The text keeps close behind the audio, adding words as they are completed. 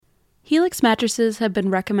Helix mattresses have been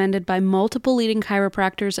recommended by multiple leading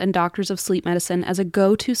chiropractors and doctors of sleep medicine as a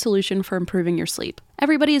go-to solution for improving your sleep.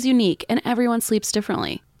 Everybody is unique, and everyone sleeps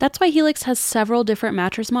differently. That's why Helix has several different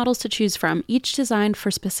mattress models to choose from, each designed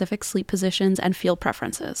for specific sleep positions and feel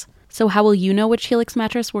preferences. So how will you know which Helix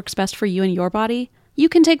mattress works best for you and your body? You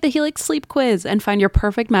can take the Helix Sleep Quiz and find your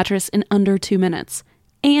perfect mattress in under 2 minutes.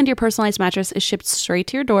 And your personalized mattress is shipped straight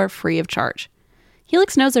to your door free of charge.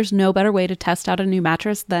 Helix knows there's no better way to test out a new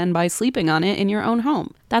mattress than by sleeping on it in your own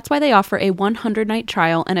home. That's why they offer a 100-night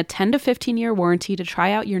trial and a 10 to 15-year warranty to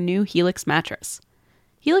try out your new Helix mattress.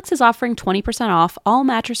 Helix is offering 20% off all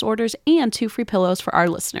mattress orders and 2 free pillows for our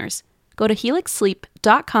listeners. Go to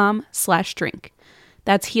helixsleep.com/drink.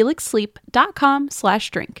 That's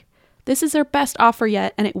helixsleep.com/drink. This is their best offer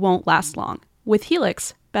yet, and it won't last long. With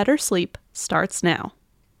Helix, better sleep starts now.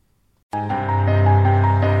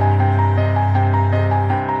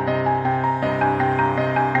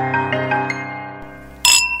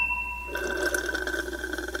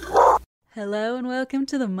 Hello and welcome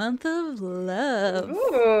to the month of love.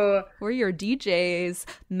 Ooh. We're your DJs,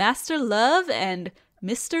 Master Love and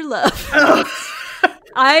Mr. Love.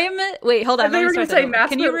 Wait, hold on. Let me start that over.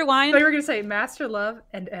 Can you rewind? You were going to say Master Love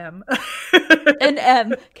and M. And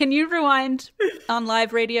M. Can you rewind on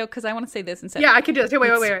live radio? Because I want to say this instead. Yeah, I can do this. Wait.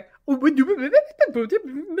 There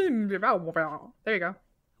you go.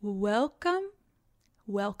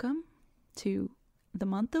 Welcome to the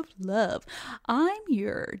month of love. I'm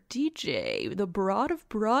your DJ, the broad of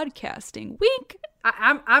broadcasting. Wink.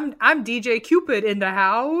 I'm DJ Cupid in the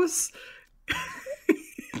house.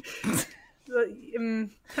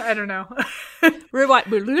 I don't know. Rewind.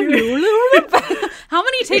 How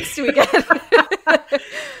many takes do we get?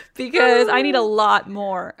 Because I need a lot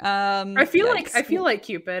more. I feel like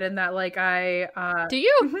Cupid, and that like I. Do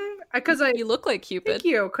you? Because you look like Cupid. Thank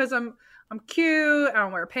you. Because I'm cute. I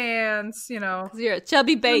don't wear pants. You know. 'Cause you're a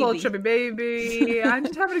chubby baby. A little chubby baby. I'm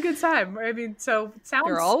just having a good time. I mean, so it sounds.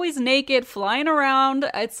 You're always naked, flying around.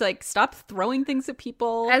 It's like, stop throwing things at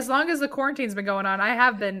people. As long as the quarantine's been going on, I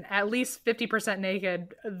have been at least 50%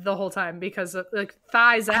 naked the whole time because of, like,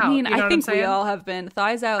 thighs out. I mean, you know I think we all have been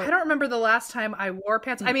thighs out. I don't remember the last time I wore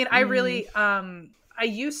pants. I mean, I really, I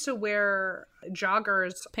used to wear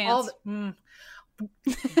joggers. Pants.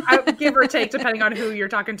 I give or take depending on who you're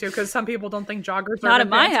talking to, because some people don't think joggers are not in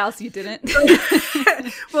my pants. house. You didn't.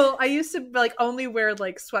 Well, I used to like only wear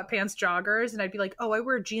like sweatpants joggers, and I'd be like, oh, I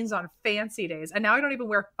wear jeans on fancy days, and now I don't even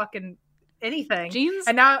wear fucking anything. Jeans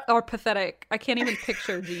and now are pathetic. I can't even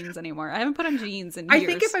picture jeans anymore. I haven't put on jeans in years. I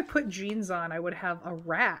think if I put jeans on, I would have a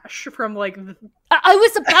rash from like I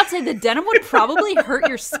was about to say the denim would probably hurt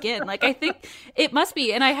your skin. Like, I think it must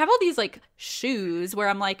be. And I have all these like shoes where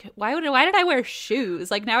I'm like, why did I wear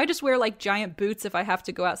shoes? Like, now I just wear like giant boots if I have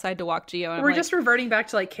to go outside to walk Geo. And we're like, just reverting back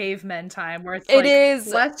to like cavemen time, where it's it like is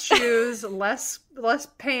less shoes, less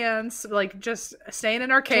pants, like just staying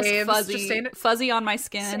in our caves, fuzzy on my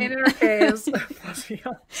skin, staying in our caves. Fuzzy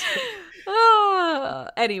on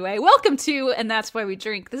anyway, welcome to And That's Why We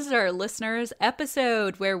Drink. This is our listeners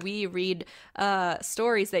episode where we read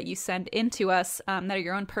stories that you send in to us that are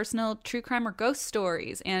your own personal true crime or ghost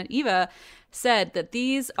stories. And Eva said that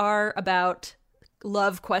these are about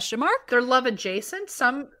love ? They're love adjacent.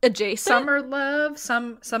 Some are love,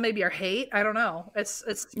 some maybe are hate. I don't know. It's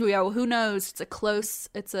yeah, well, who knows?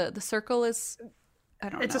 The circle is, I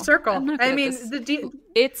don't know. It's a circle. I mean,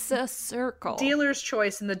 it's a circle. Dealer's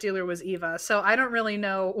choice, and the dealer was Eva. So I don't really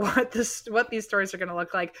know what these stories are going to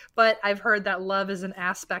look like. But I've heard that love is an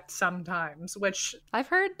aspect sometimes, which I've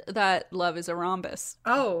heard that love is a rhombus.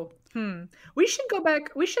 Oh, we should go back.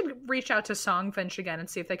 We should reach out to Songfinch again and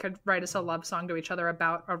see if they could write us a love song to each other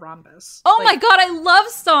about a rhombus. Oh my god, I love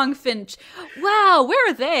Songfinch. Wow, where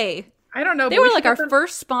are they? I don't know. They were like our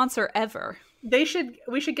first sponsor ever. We should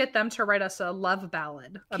get them to write us a love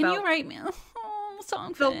ballad. Can you write me? Oh,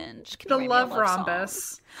 Songfinch. The love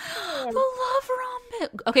rhombus. The love rhombus.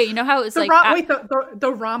 Okay, you know how it's the like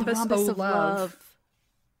the rhombus of love.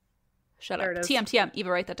 Shut up. TM.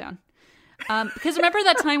 Eva, write that down. Because remember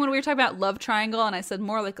that time when we were talking about love triangle and I said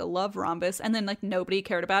more like a love rhombus and then like nobody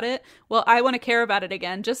cared about it? Well, I want to care about it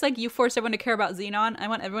again. Just like you forced everyone to care about Xenon, I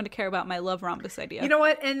want everyone to care about my love rhombus idea. You know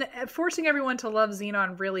what? And forcing everyone to love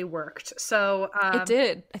Xenon really worked. So it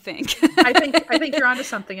did, I think. I think you're onto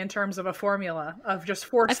something in terms of a formula of just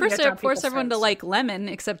forcing it down force everyone to like lemon,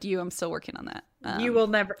 except you. I'm still working on that. You will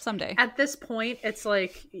never. Someday. At this point, it's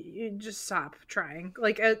like, you just stop trying.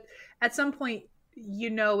 Like at some point, you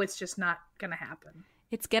know it's just not gonna happen.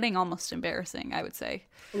 It's getting almost embarrassing, I would say.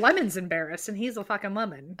 Lemon's embarrassed, and he's a fucking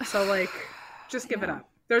lemon. So, like, just give it up.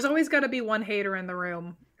 There's always got to be one hater in the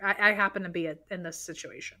room. I happen to be in this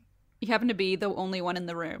situation. You happen to be the only one in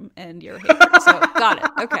the room, and you're a hater. So, got it.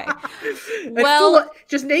 Okay. Well,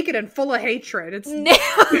 just naked and full of hatred. It's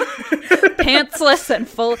pantsless and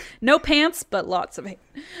full. No pants, but lots of hate.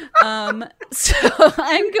 So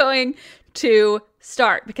I'm going to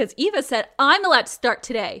start because Eva said I'm allowed to start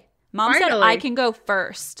today. Mom said I can go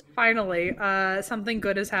first. Finally, something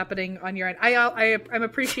good is happening on your end. I'm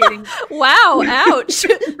appreciating. Wow! Ouch!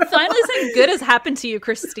 Finally, something good has happened to you,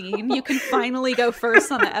 Christine. You can finally go first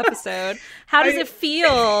on the episode. How does it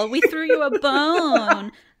feel? We threw you a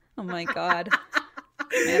bone. Oh my god,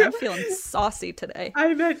 man! I'm feeling saucy today.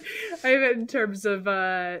 I meant in terms of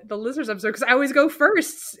the listeners episode because I always go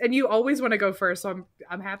first, and you always want to go first. So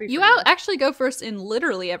I'm happy. You actually go first in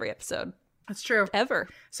literally every episode. That's true. Ever.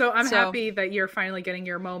 So I'm happy that you're finally getting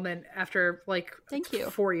your moment after thank you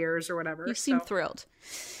 4 years or whatever. You seem thrilled.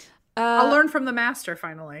 I'll learn from the master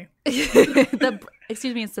finally. Excuse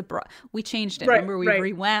me, it's the we changed it. Right, remember, we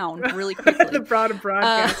rewound really quickly. The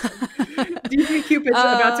broadcast. DP Cupid's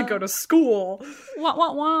about to go to school. Wah,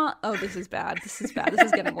 wah, wah. Oh, this is bad. This is bad. This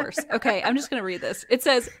is getting worse. Okay, I'm just going to read this. It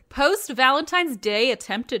says, post Valentine's Day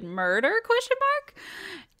attempted murder, ?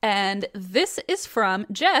 And this is from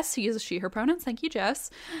Jess, who uses she, her pronouns. Thank you, Jess.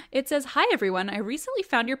 It says, hi, everyone. I recently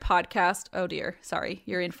found your podcast. Oh, dear. Sorry.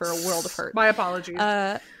 You're in for a world of hurt. My apologies.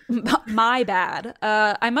 My bad.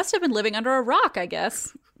 I must have been living under a rock, I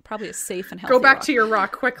guess. Probably a safe and healthy Go back rock. To your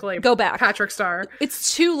rock quickly. Go back. Patrick Star.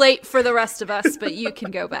 It's too late for the rest of us, but you can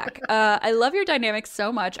go back. I love your dynamics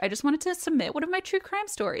so much. I just wanted to submit one of my true crime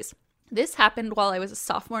stories. This happened while I was a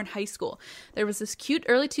sophomore in high school. There was this cute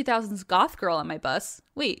early 2000s goth girl on my bus.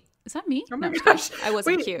 Wait, is that me? Oh my gosh. I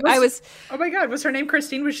wasn't cute. Oh my god, was her name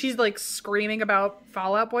Christine? Was she screaming about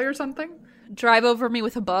Fall Out Boy or something? Drive over me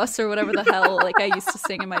with a bus or whatever the hell I used to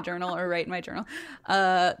sing in my journal or write in my journal.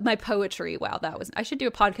 My poetry. Wow, I should do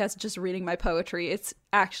a podcast just reading my poetry. It's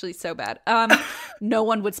actually so bad. No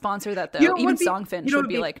one would sponsor that though. Even Songfinch would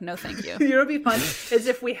be like, no thank you. You know what would be fun is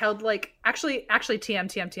if we held actually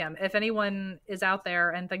TM. If anyone is out there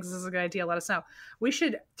and thinks this is a good idea, let us know. We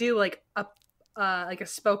should do a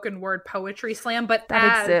spoken word poetry slam, but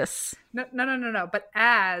that exists. No. But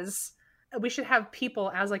as we should have people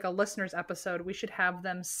as a listeners episode, we should have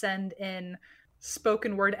them send in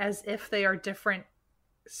spoken word as if they are different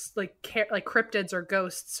cryptids or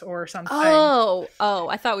ghosts or something. Oh,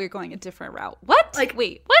 I thought we were going a different route. What?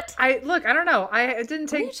 Wait, what? I don't know. I didn't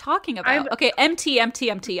take. What are you talking about? Okay, MT. I'm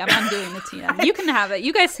undoing the TM. You can have it.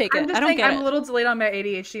 You guys take it. I don't get it. I'm a little delayed on my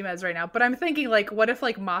ADHD meds right now, but I'm thinking what if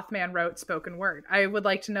Mothman wrote spoken word? I would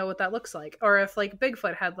like to know what that looks like. Or if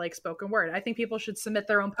Bigfoot had spoken word. I think people should submit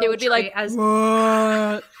their own poetry. It would be as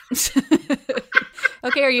what?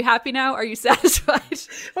 Okay, are you happy now? Are you satisfied?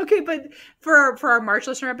 Okay, but for our March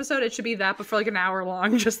listener episode, it should be that, but for an hour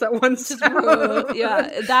long, just that one sound.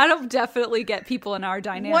 Yeah, that'll definitely get people in our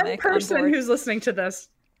dynamic. One person who's listening to this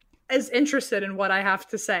is interested in what I have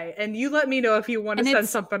to say, and you let me know if you want to send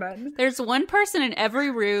something in. There's one person in every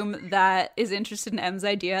room that is interested in M's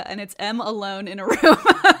idea, and it's M alone in a room.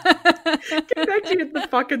 Get back to the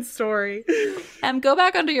fucking story. M, go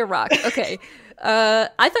back under your rock. Okay.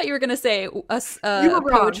 I thought you were going to say a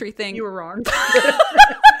poetry thing. You were wrong.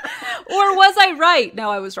 Or was I right? No,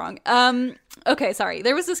 I was wrong. Okay, sorry.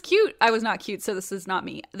 There was this cute, I was not cute, so this is not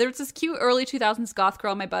me. There was this cute early 2000s goth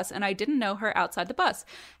girl on my bus, and I didn't know her outside the bus.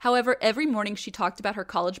 However, every morning she talked about her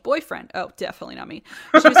college boyfriend. Oh, definitely not me.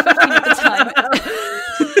 She was 15 at the time.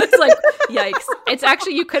 It's yikes. It's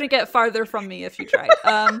actually, you couldn't get farther from me if you tried.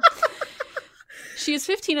 She was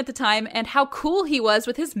 15 at the time, and how cool he was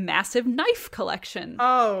with his massive knife collection.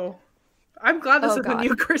 Oh, I'm glad this isn't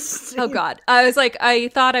you, Christine. Oh, God. I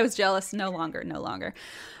thought I was jealous. No longer.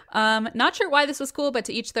 Not sure why this was cool, but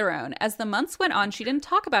to each their own. As the months went on, she didn't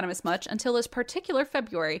talk about him as much until this particular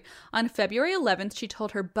February. On February 11th, she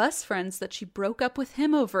told her bus friends that she broke up with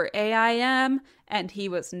him over AIM, and he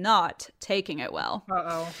was not taking it well.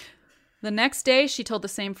 Uh-oh. The next day, she told the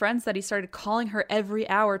same friends that he started calling her every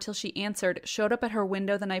hour till she answered, showed up at her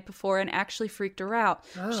window the night before, and actually freaked her out.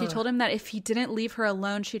 Ugh. She told him that if he didn't leave her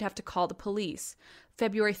alone, she'd have to call the police.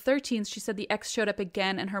 February 13th, she said the ex showed up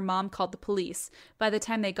again and her mom called the police. By the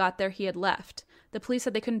time they got there, he had left. The police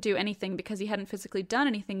said they couldn't do anything because he hadn't physically done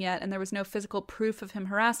anything yet and there was no physical proof of him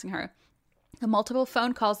harassing her. The multiple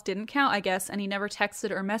phone calls didn't count, I guess, and he never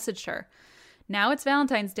texted or messaged her. Now it's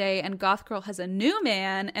Valentine's Day and Goth Girl has a new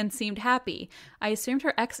man and seemed happy. I assumed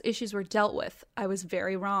her ex issues were dealt with. I was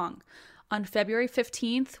very wrong. On February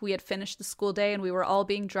 15th, we had finished the school day and we were all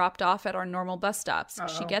being dropped off at our normal bus stops. Uh-oh.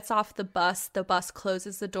 She gets off the bus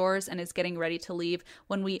closes the doors and is getting ready to leave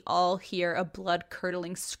when we all hear a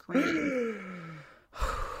blood-curdling scream.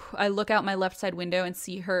 I look out my left side window and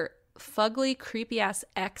see her fugly, creepy-ass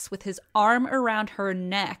ex with his arm around her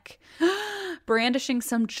neck, brandishing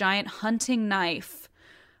some giant hunting knife.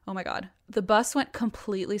 Oh my God. The bus went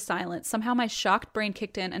completely silent. Somehow my shocked brain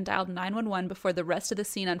kicked in and dialed 911 before the rest of the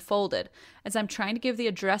scene unfolded. As I'm trying to give the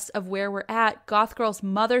address of where we're at, Goth Girl's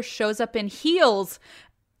mother shows up in heels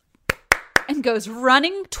and goes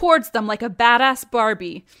running towards them like a badass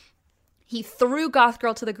Barbie. He threw Goth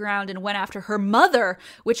Girl to the ground and went after her mother,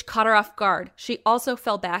 which caught her off guard. She also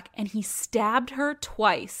fell back, and he stabbed her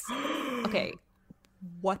twice. Okay,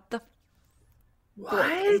 what the fuck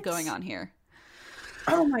is going on here?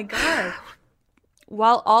 Oh my God.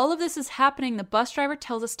 While all of this is happening, the bus driver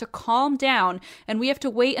tells us to calm down, and we have to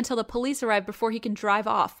wait until the police arrive before he can drive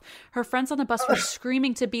off. Her friends on the bus were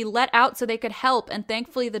screaming to be let out so they could help, and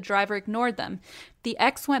thankfully the driver ignored them. The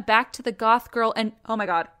ex went back to the Goth Girl and... Oh my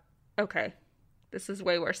God. Okay. This is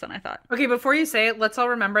way worse than I thought. Okay, before you say it, let's all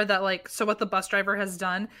remember that, like, so what the bus driver has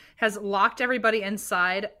done has locked everybody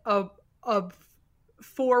inside a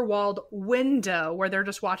four-walled window where they're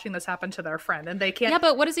just watching this happen to their friend, and they can't... Yeah,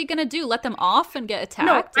 but what is he going to do? Let them off and get attacked?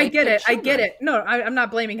 No, Like, I get it. children. No, I'm not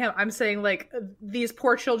blaming him. I'm saying, like, these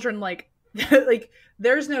poor children, like, like,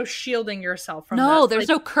 there's no shielding yourself from No, this. there's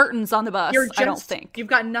like, no curtains on the bus, I don't think. You've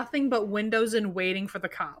got nothing but windows and waiting for the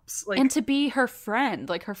cops. Like, And to be her friend.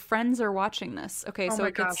 Like, her friends are watching this. Okay, Oh so my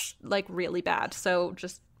it gets, gosh. like, really bad. So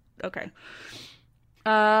just... Okay.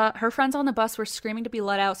 Her friends on the bus were screaming to be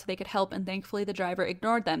let out so they could help, and thankfully the driver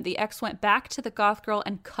ignored them. The ex went back to the Goth Girl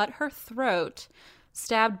and cut her throat,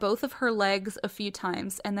 stabbed both of her legs a few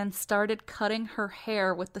times, and then started cutting her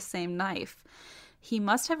hair with the same knife. He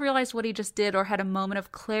must have realized what he just did or had a moment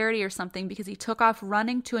of clarity or something, because he took off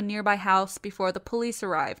running to a nearby house before the police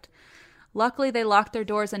arrived. Luckily, they locked their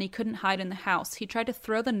doors and he couldn't hide in the house. He tried to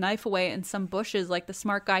throw the knife away in some bushes like the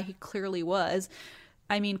smart guy he clearly was.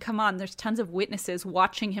 I mean, come on, there's tons of witnesses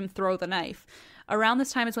watching him throw the knife. Around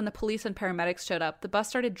this time is when the police and paramedics showed up. The bus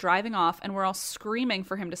started driving off and we're all screaming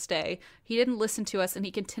for him to stay. He didn't listen to us and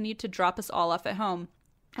he continued to drop us all off at home.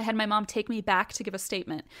 I had my mom take me back to give a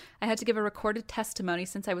statement. I had to give a recorded testimony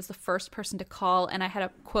since I was the first person to call, and I had a,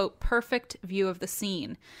 quote, perfect view of the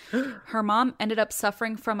scene. Her mom ended up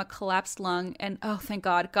suffering from a collapsed lung, and oh, thank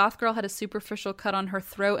God, Goth Girl had a superficial cut on her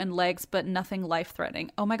throat and legs, but nothing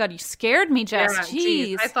life-threatening. Oh my God, you scared me, Jess. yeah,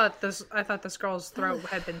 Jeez. I thought this girl's throat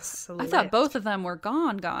had been slit. I thought both of them were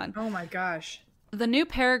gone. Oh my gosh. This new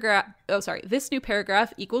paragraph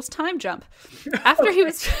equals time jump. After he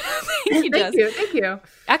was... Thank you, Jess. Thank you.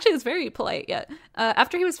 Actually, it's very polite yet.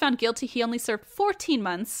 After he was found guilty, he only served 14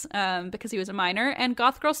 months because he was a minor, and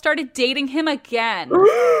Goth Girl started dating him again.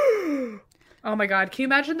 Oh my God. Can you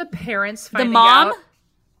imagine the parents The finding mom out?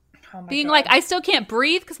 Oh my being God. like, I still can't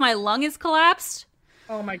breathe because my lung is collapsed.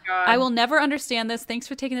 Oh my God. I will never understand this. Thanks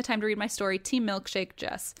for taking the time to read my story. Team Milkshake,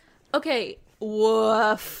 Jess. Okay,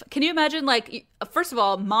 woof. Can you imagine, like, first of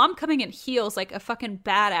all, mom coming in heels like a fucking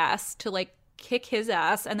badass to, like, kick his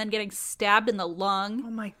ass and then getting stabbed in the lung.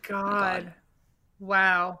 Oh my God.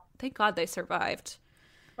 Wow. Thank God they survived.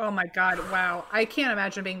 Oh my God. Wow. I can't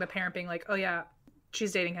imagine being the parent being like, oh yeah,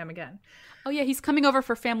 she's dating him again. Oh yeah, he's coming over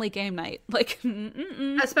for family game night. Like,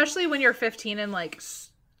 Especially when you're 15 and like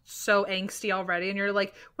so angsty already, and you're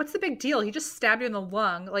like, what's the big deal? He just stabbed you in the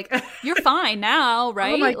lung. Like, you're fine now,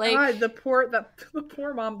 right? oh my like, God, the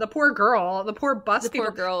poor mom, the poor girl, the poor bus people.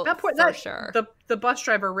 Poor girl, that sure. The bus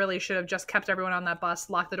driver really should have just kept everyone on that bus,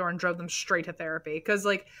 locked the door, and drove them straight to therapy. Because,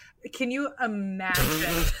 like, can you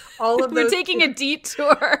imagine all of those? We're taking a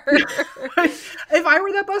detour. If I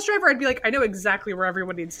were that bus driver, I'd be like, I know exactly where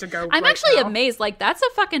everyone needs to go. I'm right actually now. amazed. Like, that's a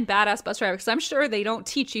fucking badass bus driver, because I'm sure they don't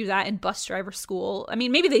teach you that in bus driver school. I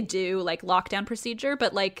mean, maybe they do, like, lockdown procedure,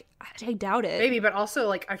 but, like, I doubt it. Maybe, but also,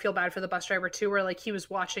 like, I feel bad for the bus driver too, where like he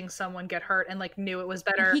was watching someone get hurt and like knew it was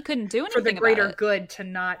better. And he couldn't do anything for the greater about it. good to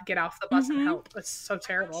not get off the bus and help. It's so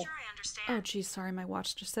terrible. Oh, geez, sorry, my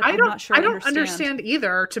watch just said. I I'm don't. not sure. I don't understand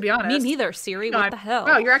either, to be honest. Me neither, Siri. No, What the hell?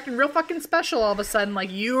 Wow, you're acting real fucking special all of a sudden. Like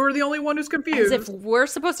you're the only one who's confused. As if we're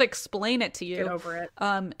supposed to explain it to you. Get over it.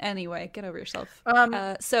 Anyway, get over yourself.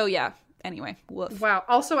 Um, So yeah. Anyway, woof. Wow.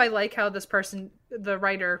 Also, I like how this person, the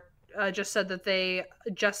writer, just said that they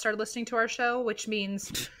just started listening to our show, which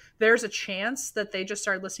means there's a chance that they just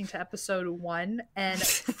started listening to episode 1, and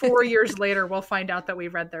 4 years later we'll find out that we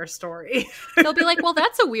read their story. They'll be like, well,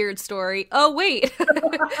 that's a weird story. Oh, wait.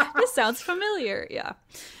 This sounds familiar. Yeah.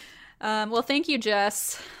 Well, thank you,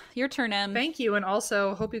 Jess. Your turn, Em. Thank you, and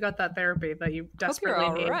also hope you got that therapy that you Hope desperately you're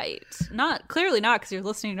all need. right. Clearly not, because you're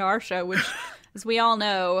listening to our show, which As we all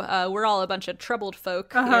know, we're all a bunch of troubled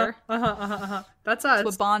folk here. That's us. That's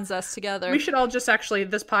what bonds us together. We should all just actually,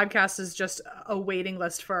 this podcast is just a waiting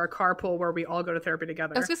list for our carpool where we all go to therapy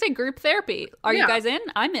together. I was going to say group therapy. Are you guys in?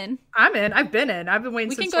 I'm in. I'm in. I've been in. I've been waiting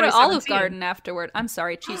since 2017. We can go to Olive Garden afterward. I'm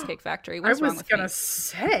sorry, Cheesecake Factory. What's wrong with me? I was going to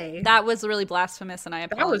say. That was really blasphemous, and I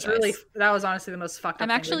apologize. That was honestly the most fucked up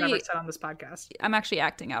thing we've ever said on this podcast. I'm actually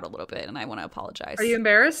acting out a little bit, and I want to apologize. Are you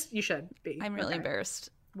embarrassed? You should be. I'm really embarrassed.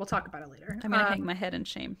 We'll talk about it later. I'm going to hang my head in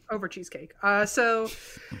shame. Over cheesecake. So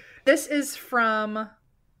this is from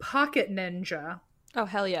Pocket Ninja. Oh,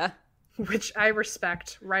 hell yeah. Which I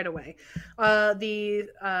respect right away. Why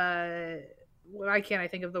can't I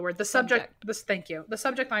think of the word? The subject. Thank you. The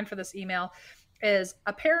subject line for this email is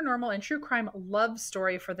a paranormal and true crime love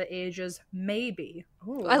story for the ages, maybe.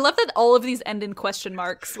 Ooh. I love that all of these end in question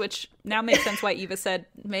marks, which now makes sense why Eva said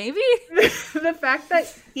maybe. The fact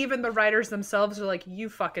that even the writers themselves are like, you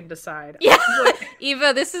fucking decide. Yeah,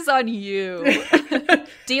 Eva, this is on you.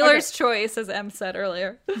 Dealer's choice, as Em said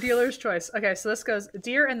earlier. Dealer's choice. Okay, so this goes,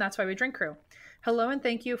 Dear and That's Why We Drink crew. Hello and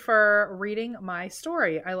thank you for reading my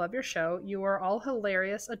story. I love your show. You are all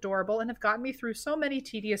hilarious, adorable, and have gotten me through so many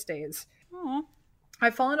tedious days. Aww.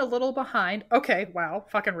 I've fallen a little behind. Okay, wow,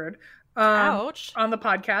 fucking rude. Ouch. On the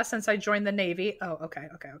podcast since I joined the Navy. Oh, okay.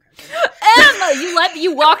 Emma,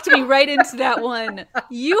 you walked me right into that one.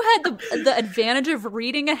 You had the advantage of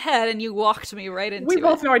reading ahead, and you walked me right into it. We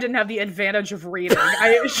both know I didn't have the advantage of reading.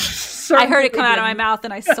 I heard it come out of my mouth,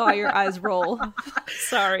 and I saw your eyes roll.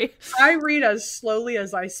 Sorry. I read as slowly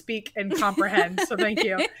as I speak and comprehend, so thank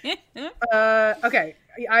you. Okay.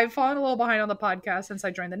 I've fallen a little behind on the podcast since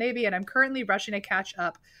I joined the Navy, and I'm currently rushing to catch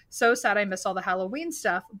up. So sad I missed all the Halloween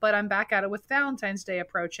stuff, but I'm back at it with Valentine's Day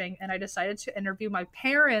approaching, and I decided to interview my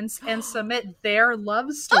parents and submit their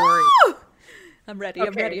love story. Oh! I'm ready.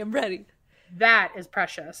 I'm ready. That is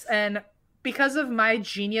precious. And because of my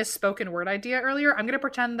genius spoken word idea earlier, I'm going to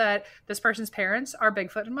pretend that this person's parents are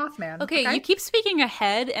Bigfoot and Mothman. Okay, you keep speaking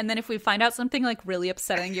ahead, and then if we find out something like really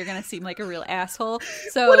upsetting, you're going to seem like a real asshole.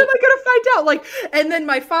 So what am I going to find out? Like, and then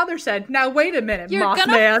my father said, "Now wait a minute, you're Mothman." You're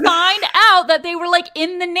going to find out that they were like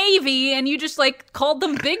in the Navy, and you just like called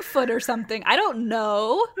them Bigfoot or something. I don't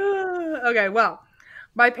know. Okay, well.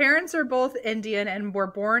 My parents are both Indian and were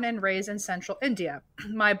born and raised in central India.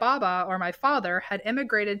 My baba, or my father, had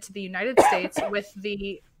immigrated to the United States with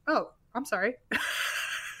the... Oh, I'm sorry.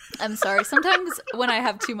 I'm sorry. Sometimes when I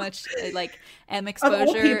have too much like M exposure, of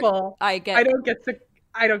old people, I don't get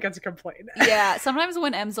to complain. Yeah, sometimes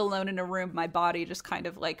when M's alone in a room, my body just kind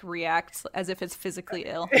of like reacts as if it's physically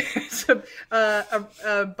ill. It's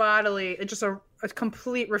a bodily, just a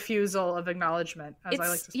complete refusal of acknowledgement, as I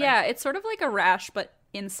like to say. Yeah, it's sort of like a rash, but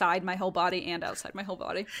inside my whole body and outside my whole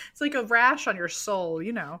body. It's like a rash on your soul,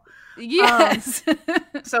 you know. Yes.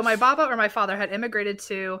 So my baba, or my father, had immigrated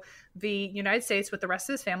to the United States with the rest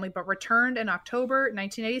of his family, but returned in October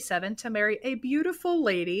 1987 to marry a beautiful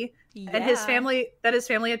lady and his family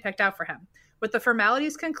had picked out for him. With the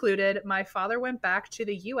formalities concluded, my father went back to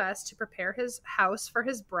the U.S. to prepare his house for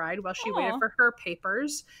his bride while she waited for her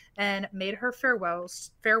papers and made her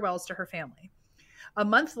farewells to her family. A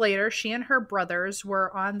month later, she and her brothers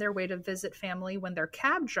were on their way to visit family when their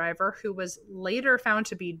cab driver, who was later found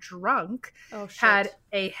to be drunk, had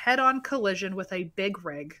a head-on collision with a big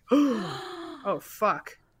rig. Oh,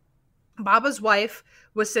 fuck. Baba's wife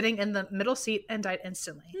was sitting in the middle seat and died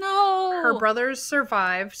instantly. No! Her brothers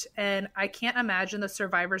survived, and I can't imagine the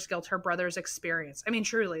survivor's guilt her brothers experienced. I mean,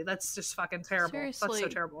 truly, that's just fucking terrible. Seriously. That's so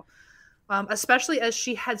terrible. Especially as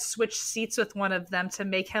she had switched seats with one of them to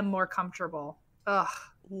make him more comfortable. Ugh.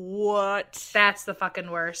 What? That's the fucking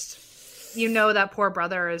worst. You know that poor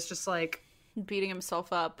brother is just like beating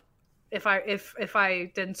himself up. If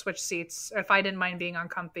I didn't switch seats, if I didn't mind being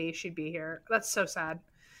uncomfy, she'd be here. That's so sad.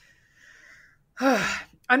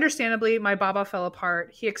 Understandably, my baba fell apart.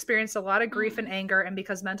 He experienced a lot of grief and anger, and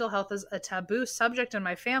because mental health is a taboo subject in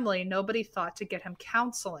my family, nobody thought to get him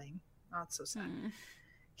counseling. Oh, that's so sad.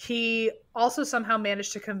 He also somehow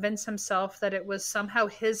managed to convince himself that it was somehow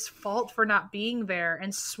his fault for not being there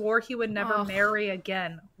and swore he would never marry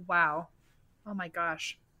again. Wow. Oh my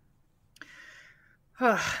gosh.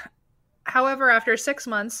 However, after 6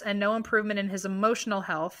 months and no improvement in his emotional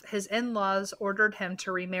health, his in-laws ordered him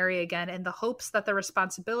to remarry again in the hopes that the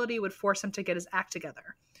responsibility would force him to get his act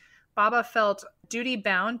together. Baba felt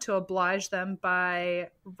duty-bound to oblige them by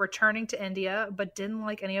returning to India, but didn't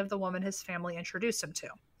like any of the women his family introduced him to.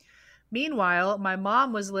 Meanwhile, my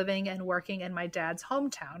mom was living and working in my dad's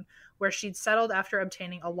hometown, where she'd settled after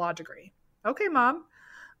obtaining a law degree. Okay, Mom.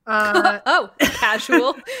 Oh,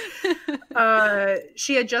 casual.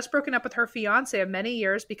 She had just broken up with her fiance of many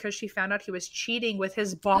years because she found out he was cheating with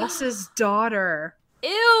his boss's daughter.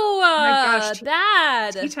 Ew, my gosh,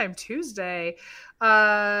 bad. Tea Time Tuesday.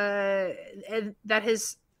 And that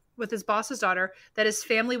with his boss's daughter, that his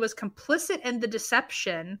family was complicit in the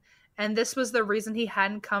deception, and this was the reason he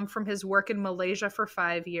hadn't come from his work in Malaysia for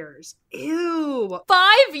 5 years. Ew.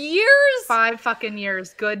 5 years? 5 fucking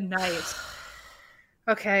years. Good night.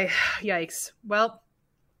 Okay, yikes. Well,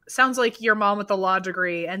 sounds like your mom with the law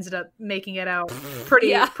degree ended up making it out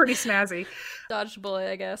pretty snazzy. Dodged a bullet,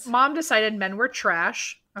 I guess. Mom decided men were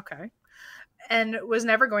trash. Okay. And was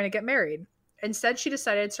never going to get married. Instead, she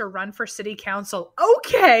decided to run for city council.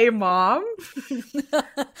 Okay, Mom.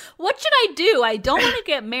 What should I do? I don't want to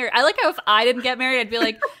get married. I like how if I didn't get married, I'd be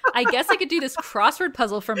like, I guess I could do this crossword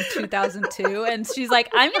puzzle from 2002. And she's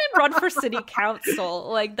like, I'm going to run for city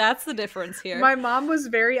council. Like, that's the difference here. My mom was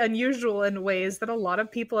very unusual in ways that a lot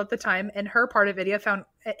of people at the time in her part of India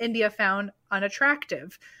found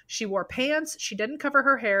unattractive. She wore pants. She didn't cover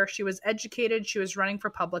her hair. She was educated. She was running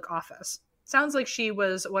for public office. Sounds like she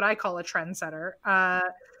was what I call a trendsetter.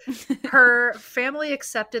 Her family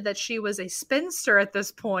accepted that she was a spinster at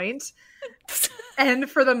this point, and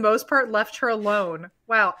for the most part left her alone.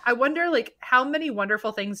 Wow. I wonder, like, how many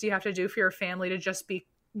wonderful things do you have to do for your family to just be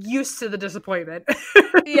used to the disappointment?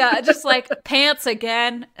 Yeah, just like pants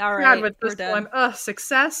again. All right, God, with this one,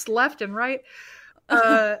 success left and right.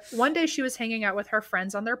 One day she was hanging out with her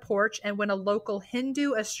friends on their porch, and when a local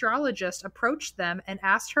Hindu astrologist approached them and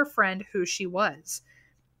asked her friend who she was,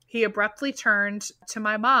 he abruptly turned to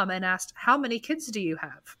my mom and asked, "How many kids do you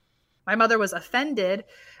have?" My mother was offended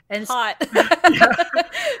and hot.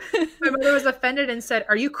 My mother was offended and said,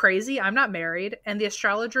 "Are you crazy? I'm not married." And the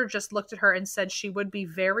astrologer just looked at her and said she would be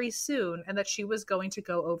very soon and that she was going to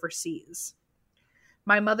go overseas.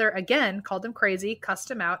 My mother again called him crazy, cussed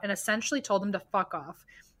him out, and essentially told him to fuck off.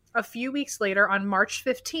 A few weeks later, on March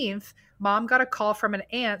 15th, Mom got a call from an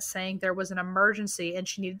aunt saying there was an emergency and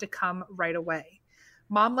she needed to come right away.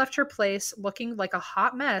 Mom left her place looking like a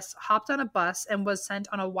hot mess, hopped on a bus, and was sent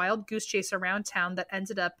on a wild goose chase around town that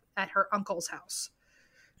ended up at her uncle's house.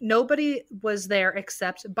 Nobody was there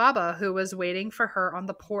except Baba, who was waiting for her on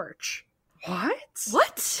the porch.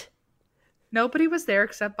 What? Nobody was there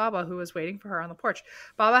except Baba, who was waiting for her on the porch.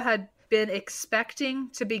 Baba had been expecting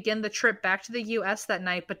to begin the trip back to the U.S. that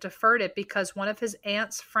night, but deferred it because one of his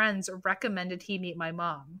aunt's friends recommended he meet my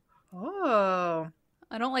mom. Oh.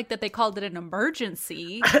 I don't like that they called it an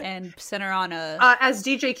emergency and sent her on a... as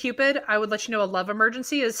DJ Cupid, I would let you know a love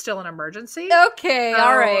emergency is still an emergency. Okay,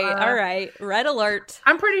 all right. Red alert.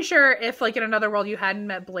 I'm pretty sure if, like, in another world you hadn't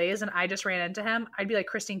met Blaze and I just ran into him, I'd be like,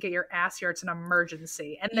 Christine, get your ass here. It's an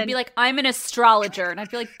emergency. And then you'd be like, I'm an astrologer. And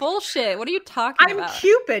I'd be like, bullshit. What are you talking about? I'm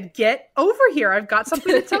Cupid. Get over here. I've got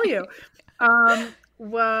something to tell you.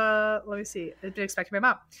 Well, let me see. I've been expecting my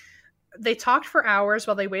mom. They talked for hours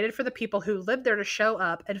while they waited for the people who lived there to show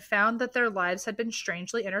up and found that their lives had been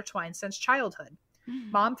strangely intertwined since childhood.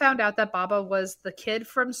 Mom found out that Baba was the kid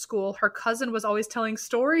from school her cousin was always telling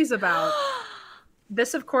stories about.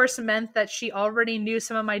 This, of course, meant that she already knew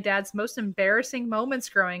some of my dad's most embarrassing moments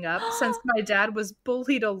growing up, since my dad was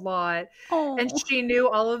bullied a lot. Oh. And she knew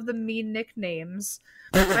all of the mean nicknames.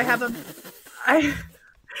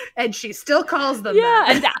 And she still calls them that.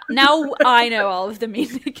 And now I know all of the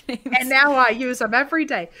mean nicknames. And now I use them every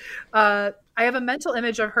day. I have a mental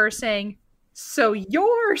image of her saying, "So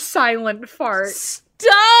you're silent fart."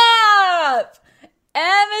 Stop!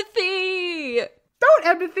 Empathy! Don't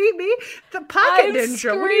empathy me. The Pocket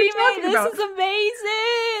Ninja. What are you talking about? This is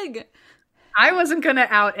amazing. I wasn't going to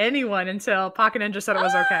out anyone until Pocket Ninja said it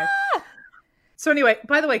was okay. So anyway,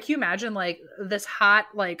 by the way, can you imagine, like, this hot,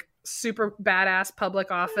 like, super badass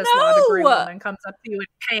public office law degree woman comes up to you in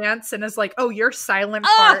pants and is like, "Oh, you're silent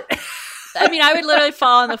fart." I mean, I would literally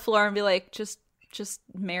fall on the floor and be like, just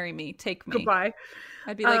marry me, take me. Goodbye.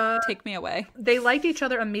 I'd be like, take me away. They liked each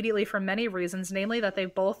other immediately for many reasons, namely that they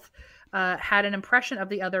both had an impression of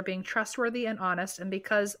the other being trustworthy and honest, and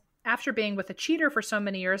because after being with a cheater for so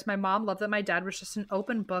many years, my mom loved that my dad was just an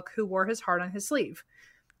open book who wore his heart on his sleeve.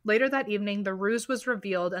 Later that evening, the ruse was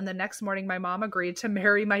revealed, and the next morning, my mom agreed to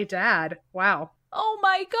marry my dad. Wow. Oh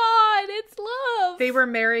my God, it's love. They were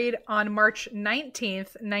married on March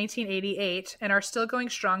 19th, 1988, and are still going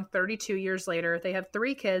strong 32 years later. They have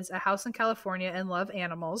 3 kids, a house in California, and love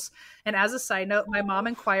animals. And as a side note, my mom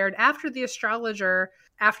inquired after the astrologer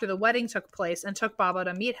after the wedding took place and took Baba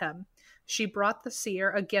to meet him. She brought the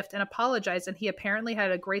seer a gift and apologized, and he apparently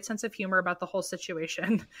had a great sense of humor about the whole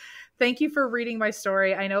situation. Thank you for reading my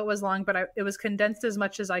story. I know it was long, but it was condensed as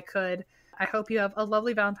much as I could. I hope you have a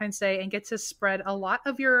lovely Valentine's Day and get to spread a lot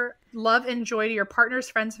of your love and joy to your partners,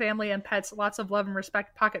 friends, family, and pets. Lots of love and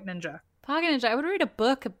respect, Pocket Ninja. Pocket Ninja, I would read a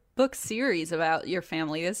book series about your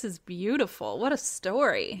family. This is beautiful. What a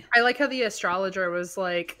story. I like how the astrologer was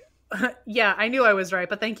like, yeah, I knew I was right,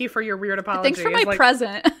 but thank you for your weird apology. Thanks for my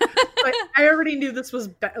present. I already knew this was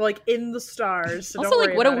like in the stars. So also,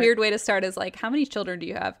 like, what a weird way to start is like, how many children do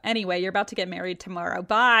you have? Anyway, you're about to get married tomorrow.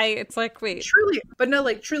 Bye. It's like, wait. Truly, but no,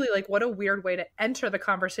 like, truly, like, what a weird way to enter the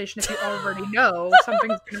conversation if you already know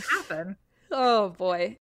something's going to happen. Oh,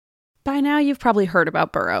 boy. By now, you've probably heard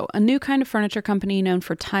about Burrow, a new kind of furniture company known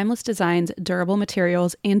for timeless designs, durable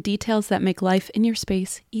materials, and details that make life in your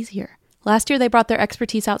space easier. Last year, they brought their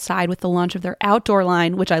expertise outside with the launch of their outdoor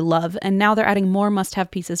line, which I love, and now they're adding more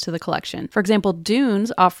must-have pieces to the collection. For example,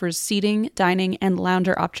 Dunes offers seating, dining, and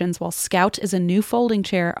lounger options, while Scout is a new folding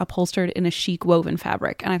chair upholstered in a chic woven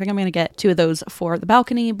fabric. And I think I'm going to get 2 of those for the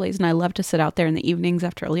balcony. Blaze and I love to sit out there in the evenings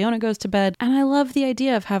after Leona goes to bed. And I love the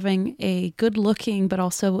idea of having a good-looking, but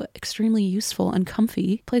also extremely useful and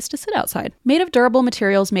comfy place to sit outside. Made of durable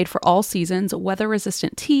materials made for all seasons,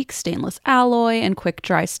 weather-resistant teak, stainless alloy, and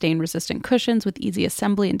quick-dry stain-resistant cushions with easy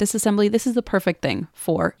assembly and disassembly, this is the perfect thing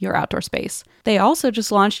for your outdoor space. They also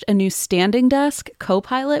just launched a new standing desk,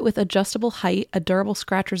 Copilot, with adjustable height, a durable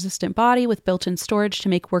scratch-resistant body with built-in storage to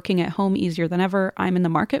make working at home easier than ever. I'm in the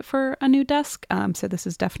market for a new desk, so this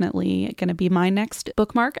is definitely going to be my next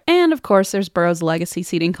bookmark. And of course, there's Burrow's legacy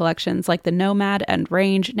seating collections like the Nomad and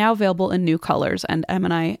Range, now available in new colors. And Em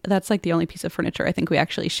and I, that's like the only piece of furniture I think we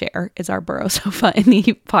actually share is our Burrow sofa in the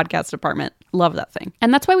podcast department. Love that thing.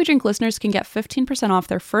 And that's why We Drink listeners can get 15% off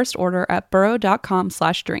their first order at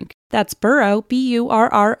burrow.com/drink. That's Burrow,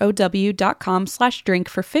 BURROW.com/drink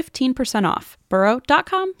for 15% off.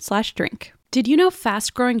 Burrow.com/drink. Did you know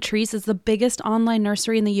Fast Growing Trees is the biggest online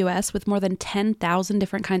nursery in the U.S. with more than 10,000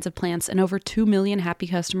 different kinds of plants and over 2 million happy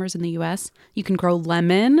customers in the U.S.? You can grow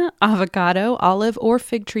lemon, avocado, olive, or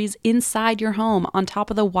fig trees inside your home on top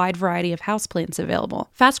of the wide variety of houseplants available.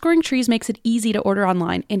 Fast Growing Trees makes it easy to order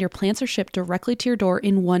online, and your plants are shipped directly to your door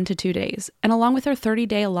in 1 to 2 days. And along with their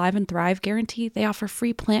 30-day Alive and Thrive guarantee, they offer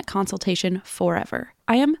free plant consultation forever.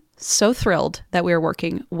 I am so thrilled that we are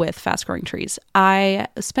working with Fast Growing Trees. I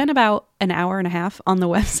spent about an hour and a half on the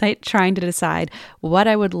website trying to decide what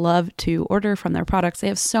I would love to order from their products. They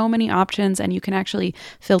have so many options, and you can actually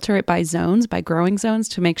filter it by zones, by growing zones,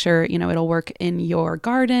 to make sure, you know, it'll work in your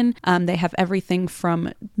garden. They have everything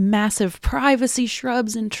from massive privacy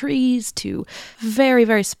shrubs and trees to very,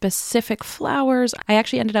 very specific flowers. I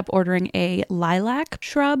actually ended up ordering a lilac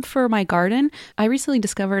shrub for my garden. I recently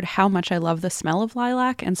discovered how much I love the smell of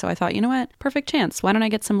lilac, and so I thought, you know what? Perfect chance. Why don't I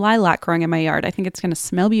get some lilac growing in my yard? I think it's going to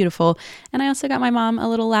smell beautiful. And I also got my mom a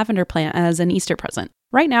little lavender plant as an Easter present.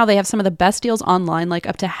 Right now, they have some of the best deals online, like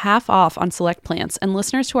up to half off on select plants, and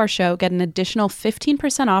listeners to our show get an additional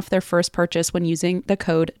 15% off their first purchase when using the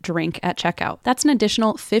code DRINK at checkout. That's an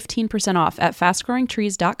additional 15% off at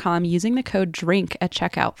fastgrowingtrees.com using the code DRINK at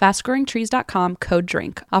checkout. Fastgrowingtrees.com, code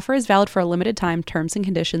DRINK. Offer is valid for a limited time. Terms and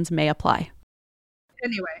conditions may apply.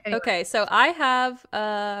 Anyway. Okay, so I have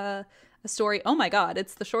a story. Oh my God,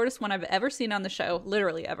 it's the shortest one I've ever seen on the show,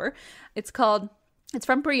 literally ever. It's from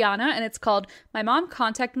Brianna, and it's called "My Mom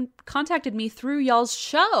Contacted Me Through Y'all's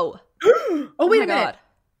Show." Oh wait a minute. God.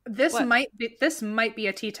 This might be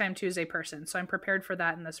a Tea Time Tuesday person, so I'm prepared for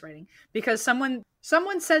that in this writing, because someone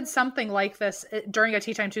said something like this during a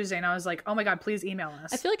Tea Time Tuesday, and I was like, oh my God, please email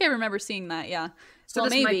us. I feel like I remember seeing that. Yeah. So well,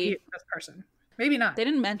 this might be this person. Maybe not. They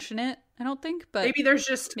didn't mention it, I don't think, but maybe there's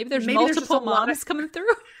multiple moms coming through.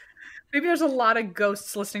 Maybe there's a lot of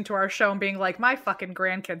ghosts listening to our show and being like, my fucking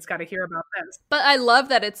grandkids got to hear about this. But I love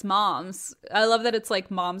that it's moms. I love that it's like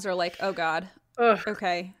moms are like, oh God,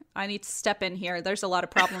 okay, I need to step in here. There's a lot of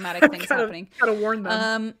problematic things happening. Gotta warn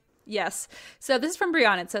them. Yes. So this is from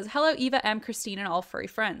Brianna. It says, hello, Eva, M, Christine, and all furry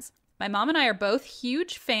friends. My mom and I are both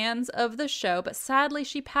huge fans of the show, but sadly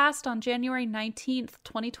she passed on January 19th,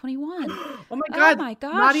 2021. Oh my God. Oh my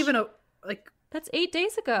gosh. Not even That's 8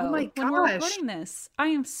 days ago. Oh my gosh. When we're recording this. I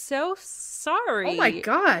am so sorry. Oh my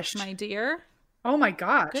gosh. My dear. Oh my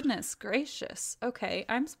gosh. Goodness gracious. Okay.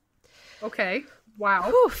 Okay. Wow.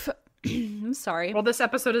 Oof. I'm sorry. Well, this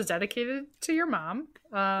episode is dedicated to your mom.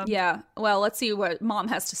 Yeah. Well, let's see what mom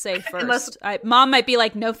has to say first. Mom might be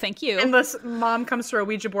like, no, thank you. Unless mom comes through a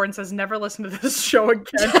Ouija board and says, never listen to this show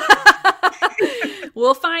again.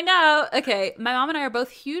 We'll find out. Okay. My mom and I are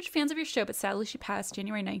both huge fans of your show, but sadly she passed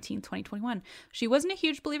January 19th, 2021. She wasn't a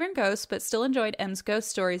huge believer in ghosts, but still enjoyed M's ghost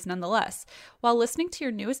stories nonetheless. While listening to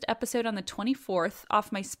your newest episode on the 24th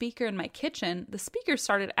off my speaker in my kitchen, the speaker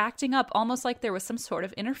started acting up almost like there was some sort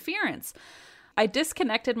of interference. I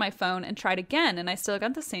disconnected my phone and tried again, and I still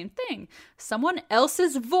got the same thing. Someone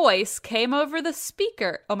else's voice came over the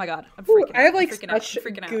speaker. Oh my god, I'm freaking out. I have like such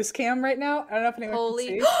goose cam right now. I don't know if anyone can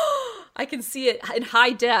see. I can see it in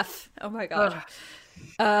high def. Oh my god.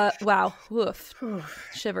 Wow. Woof.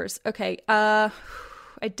 Shivers. Okay.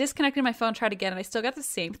 I disconnected my phone, tried again, and I still got the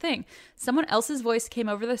same thing. Someone else's voice came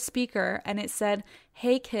over the speaker, and it said,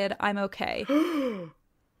 "Hey kid, I'm okay."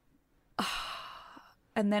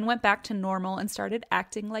 And then went back to normal and started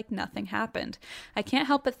acting like nothing happened. I can't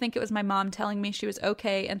help but think it was my mom telling me she was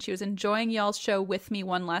okay and she was enjoying y'all's show with me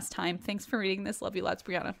one last time. Thanks for reading this. Love you lots,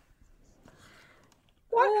 Brianna.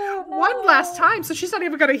 What? Oh, no. One last time? So she's not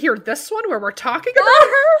even going to hear this one where we're talking about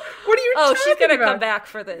her? What are you talking about? Oh, she's going to come back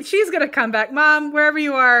for this. She's going to come back. Mom, wherever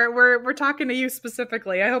you are, we're talking to you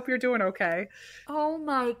specifically. I hope you're doing okay. Oh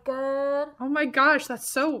my god. Oh my gosh,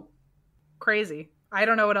 that's so crazy. I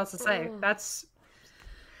don't know what else to say. That's...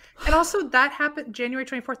 And also, that happened January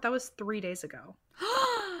 24th. That was 3 days ago.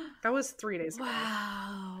 That was 3 days ago.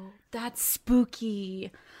 Wow. That's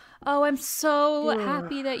spooky. Oh, I'm so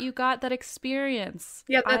happy that you got that experience.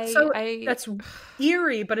 Yeah, that's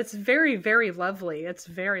eerie, but it's very, very lovely. It's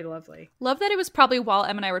very lovely. Love that it was probably while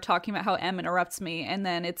Em and I were talking about how Em interrupts me, and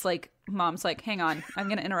then it's like, Mom's like, hang on, I'm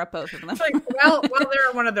going to interrupt both of them. It's like, well, they're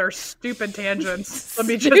on one of their stupid tangents. Let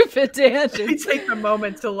me take a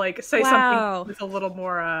moment to like say something with a little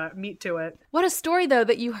more meat to it. What a story, though,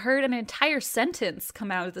 that you heard an entire sentence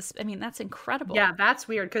come out of this. I mean, that's incredible. Yeah, that's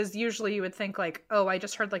weird, because usually you would think like, oh, I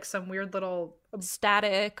just heard like some weird little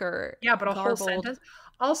static or but a whole sentence.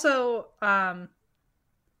 Also,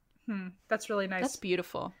 that's really nice. That's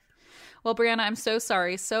beautiful. Well, Brianna, I'm so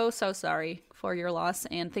sorry, so sorry for your loss,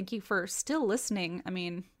 and thank you for still listening. I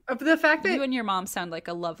mean, the fact that you and your mom sound like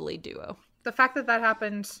a lovely duo. The fact that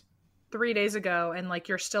happened 3 days ago, and like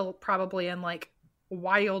you're still probably in like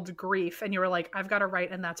wild grief, and you were like, I've got to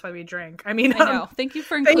write, and that's why we drink. I mean, I know. Thank you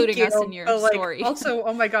for including us in your story. Also,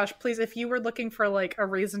 oh my gosh, please, if you were looking for like a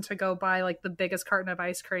reason to go buy like the biggest carton of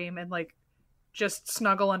ice cream and like just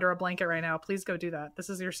snuggle under a blanket right now, please go do that. This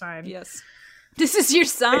is your sign. Yes. This is your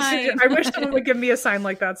sign. I wish someone would give me a sign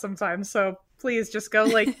like that sometimes. So please just go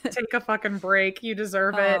like take a fucking break. You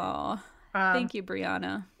deserve it. Thank you,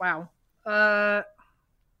 Brianna. Wow.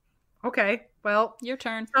 Okay. Well, your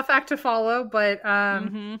turn. Tough act to follow, but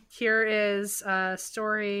here is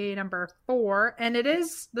story number 4, and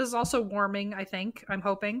this is also warming. I think I'm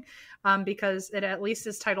hoping, because it at least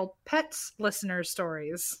is titled "Pets Listener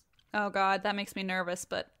Stories." Oh God, that makes me nervous,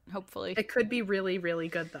 but hopefully it could be really, really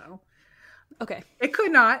good though. Okay. It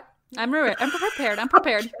could not. I'm prepared. I'm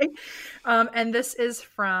prepared. Okay. And this is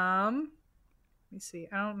from, let me see.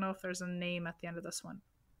 I don't know if there's a name at the end of this one.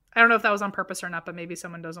 I don't know if that was on purpose or not, but maybe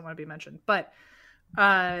someone doesn't want to be mentioned. But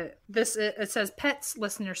it says Pets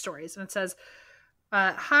Listener Stories. And it says,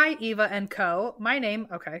 hi, Eva and co. My name,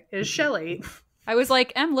 is Shelly. I was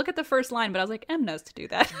like, Em, look at the first line. But I was like, Em knows to do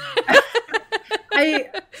that.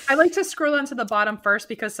 I like to scroll down to the bottom first,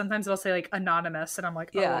 because sometimes it'll say like anonymous, and I'm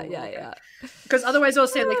like, yeah. Because otherwise it'll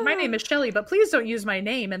say like, my name is Shelly, but please don't use my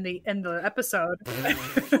name in the episode.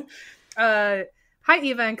 Hi,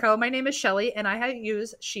 Eva and co. My name is Shelly, and I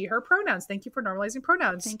use she, her pronouns. Thank you for normalizing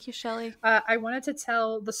pronouns. Thank you, Shelly. I wanted to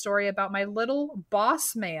tell the story about my little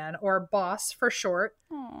boss man, or boss for short.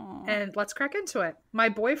 Aww. And let's crack into it. My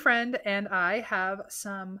boyfriend and I have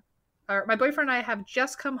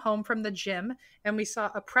just come home from the gym, and we saw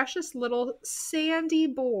a precious little sandy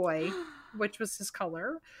boy, which was his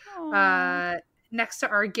color, next to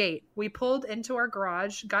our gate. We pulled into our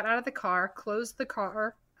garage, got out of the car, closed the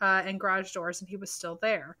car and garage doors, and he was still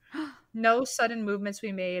there. No sudden movements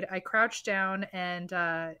we made. I crouched down, and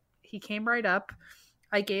he came right up.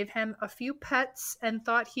 I gave him a few pets and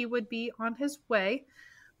thought he would be on his way.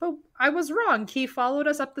 But I was wrong. He followed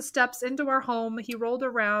us up the steps into our home. He rolled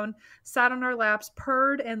around, sat on our laps,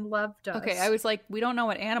 purred, and loved us. Okay, I was like, we don't know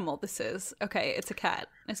what animal this is. Okay, it's a cat,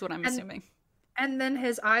 is what I'm assuming. And then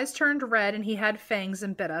his eyes turned red, and he had fangs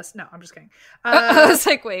and bit us. No, I'm just kidding. I was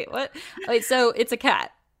like, wait, what? Wait, so it's a cat.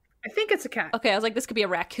 I think it's a cat. Okay, I was like, this could be a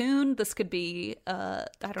raccoon. This could be, I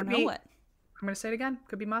don't know what. I'm going to say it again.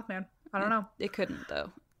 Could be Mothman. I don't know. It couldn't, though.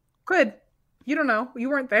 Could. You don't know. You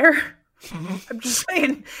weren't there. I'm just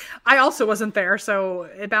saying. I also wasn't there, so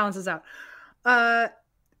it balances out.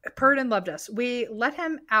 Purred and loved us. We let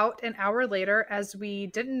him out an hour later, as we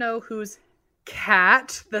didn't know whose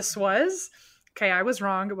cat this was. Okay, I was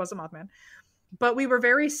wrong. It wasn't Mothman. But we were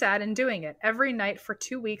very sad in doing it. Every night for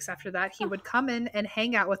 2 weeks after that, he would come in and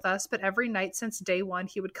hang out with us. But every night since day one,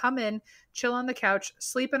 he would come in, chill on the couch,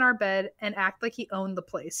 sleep in our bed, and act like he owned the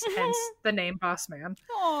place. Hence the name Boss Man.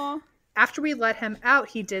 Aww. After we let him out,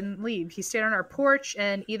 he didn't leave. He stayed on our porch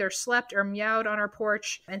and either slept or meowed on our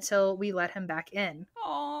porch until we let him back in.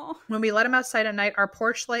 Aww. When we let him outside at night, our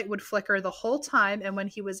porch light would flicker the whole time, and when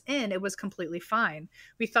he was in, it was completely fine.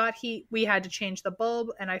 We thought we had to change the bulb,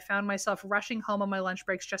 and I found myself rushing home on my lunch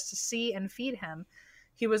breaks just to see and feed him.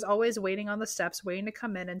 He was always waiting on the steps, waiting to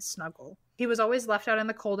come in and snuggle. He was always left out in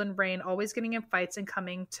the cold and rain, always getting in fights and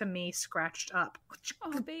coming to me scratched up.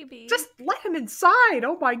 Oh, baby. Just let him inside.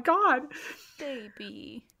 Oh my God.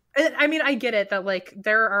 Baby. I mean, I get it that like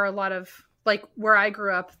there are a lot of like where I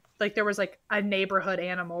grew up, like there was like a neighborhood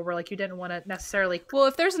animal where like you didn't want to necessarily. Well,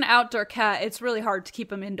 if there's an outdoor cat, it's really hard to keep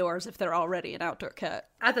them indoors if they're already an outdoor cat.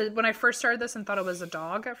 When I first started this and thought it was a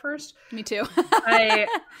dog at first. Me too. I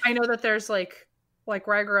know that there's like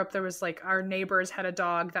where I grew up, there was like our neighbors had a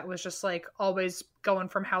dog that was just like always going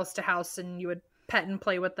from house to house, and you would pet and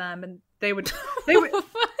play with them, and they would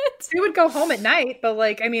go home at night. But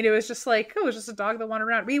like, I mean, it was just like, it was just a dog that wandered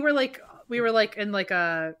around. We were like in like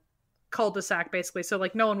a cul-de-sac basically, so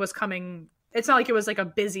like no one was coming. It's not like it was like a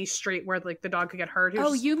busy street where like the dog could get hurt.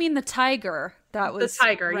 Oh, you mean the tiger that was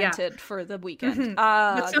rented for the weekend?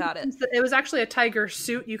 Mm-hmm. Got it. It was actually a tiger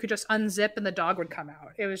suit. You could just unzip and the dog would come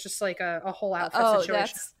out. It was just like a whole outfit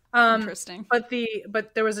situation. That's interesting. But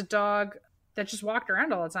there was a dog that just walked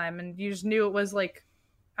around all the time, and you just knew it was like,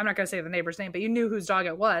 I'm not gonna say the neighbor's name, but you knew whose dog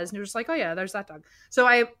it was, and you're just like, oh yeah, there's that dog. So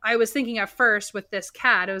I was thinking at first with this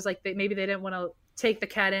cat, it was like maybe they didn't want to take the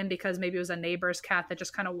cat in because maybe it was a neighbor's cat that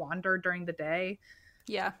just kind of wandered during the day.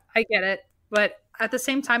 Yeah, I get it, but at the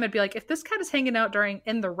same time, I'd be like, if this cat is hanging out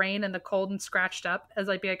in the rain and the cold and scratched up, as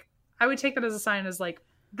I'd be like, I would take that as a sign, as like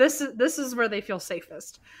this is where they feel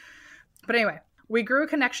safest. But anyway, we grew a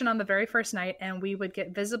connection on the very first night, and we would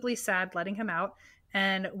get visibly sad letting him out.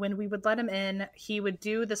 And when we would let him in, he would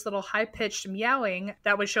do this little high-pitched meowing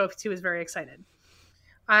that would show if he was very excited.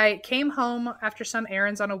 I came home after some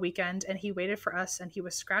errands on a weekend, and he waited for us, and he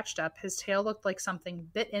was scratched up. His tail looked like something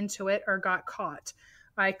bit into it or got caught.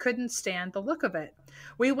 I couldn't stand the look of it.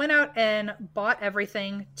 We went out and bought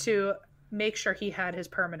everything to make sure he had his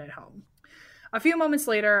permanent home. A few months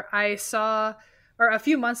later, I saw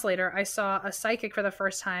a psychic for the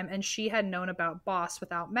first time, and she had known about Boss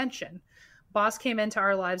without mention. Boss came into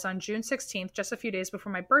our lives on June 16th, just a few days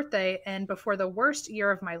before my birthday and before the worst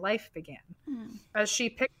year of my life began. As she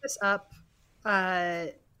picked this up,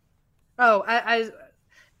 as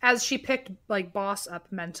she picked like Boss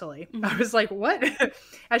up mentally, I was like, what?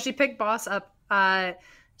 As she picked Boss up,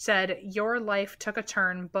 said, your life took a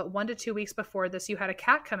turn, but 1 to 2 weeks before this, you had a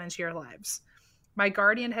cat come into your lives. My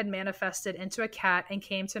guardian had manifested into a cat and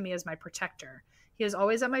came to me as my protector. He is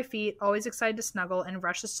always at my feet, always excited to snuggle, and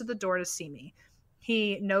rushes to the door to see me.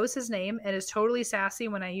 He knows his name and is totally sassy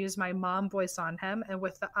when I use my mom voice on him, and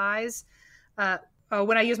with the eyes,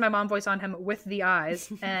 when I use my mom voice on him with the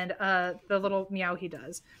eyes and the little meow he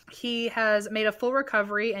does. He has made a full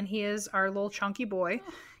recovery, and he is our little chunky boy.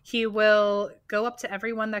 He will go up to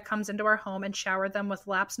everyone that comes into our home and shower them with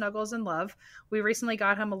lap snuggles and love. We recently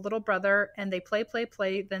got him a little brother, and they play,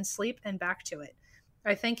 then sleep, and back to it.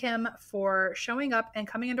 I thank him for showing up and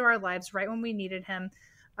coming into our lives right when we needed him,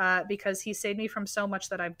 because he saved me from so much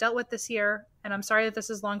that I've dealt with this year. And I'm sorry that this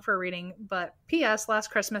is long for a reading, but P.S. last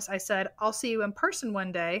Christmas I said, I'll see you in person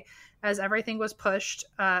one day, as everything was pushed.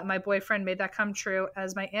 My boyfriend made that come true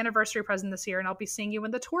as my anniversary present this year, and I'll be seeing you when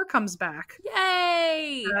the tour comes back.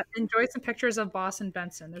 Yay! Enjoy some pictures of Boss and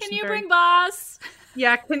Benson. Can you bring Boss?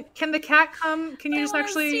 Yeah, can the cat come? Can you just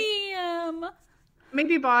actually see him?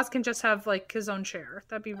 Maybe Boss can just have like his own chair.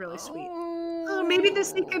 That'd be really sweet. Oh, maybe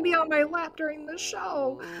this thing could be on my lap during the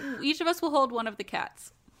show. Each of us will hold one of the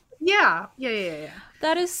cats. Yeah.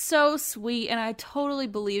 That is so sweet, and I totally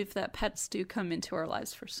believe that pets do come into our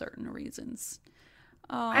lives for certain reasons.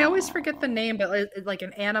 I always forget the name, but like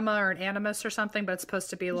an anima or an animus or something, but it's supposed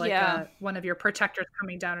to be like one of your protectors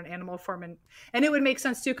coming down in animal form. And it would make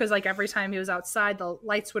sense too, because like every time he was outside, the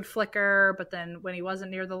lights would flicker, but then when he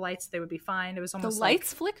wasn't near the lights, they would be fine. It was almost the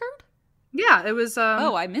lights flickered? Yeah, it was.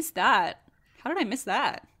 Oh, I missed that. How did I miss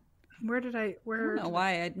that? I don't know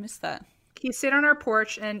why I'd missed that. He stayed on our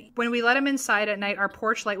porch, and when we let him inside at night, our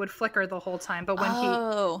porch light would flicker the whole time. But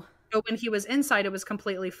when he was inside, it was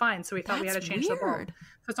completely fine. So we thought we had to change the bulb.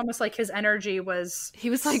 So it's almost like his energy was... He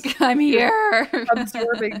was like, I'm here.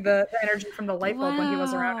 absorbing the energy from the light bulb when he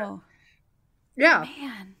was around it. Yeah.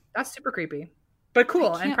 Man. That's super creepy. But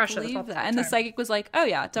cool and precious. Believe that. And the psychic was like, oh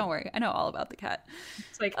yeah, don't worry. I know all about the cat.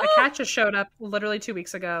 It's like, a cat just showed up literally 2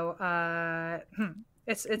 weeks ago.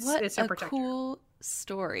 It's a protector. Cool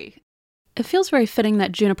story. It feels very fitting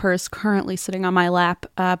that Juniper is currently sitting on my lap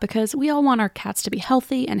because we all want our cats to be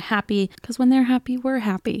healthy and happy because when they're happy, we're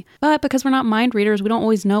happy. But because we're not mind readers, we don't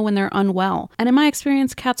always know when they're unwell. And in my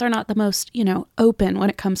experience, cats are not the most, open when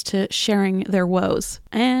it comes to sharing their woes.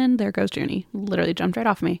 And there goes Junie. Literally jumped right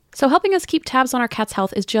off me. So helping us keep tabs on our cat's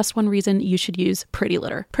health is just one reason you should use Pretty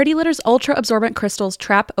Litter. Pretty Litter's ultra-absorbent crystals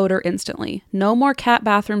trap odor instantly. No more cat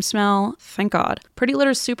bathroom smell, thank God. Pretty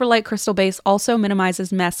Litter's super light crystal base also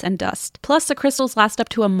minimizes mess and dust. Plus, the crystals last up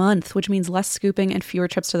to a month, which means less scooping and fewer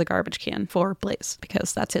trips to the garbage can for Blaze,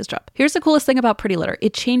 because that's his job. Here's the coolest thing about Pretty Litter.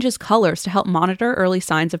 It changes colors to help monitor early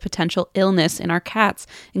signs of potential illness in our cats,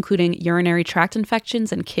 including urinary tract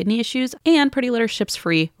infections and kidney issues, and Pretty Litter ships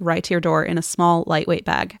free right to your door in a small, lightweight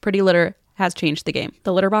bag. Pretty Litter has changed the game.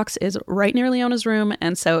 The litter box is right near Leona's room,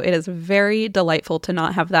 and so it is very delightful to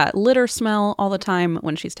not have that litter smell all the time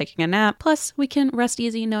when she's taking a nap. Plus, we can rest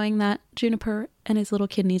easy knowing that Juniper and his little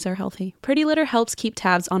kidneys are healthy. Pretty Litter helps keep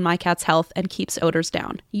tabs on my cat's health and keeps odors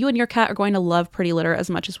down. You and your cat are going to love Pretty Litter as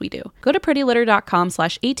much as we do. Go to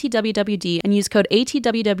prettylitter.com/ATWWD and use code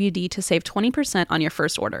ATWWD to save 20% on your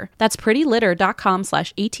first order. That's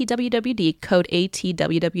prettylitter.com/ATWWD, code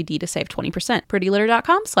ATWWD to save 20%.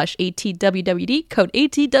 prettylitter.com/ATWWD, code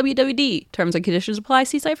ATWWD. Terms and conditions apply.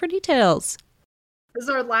 See site for details. This is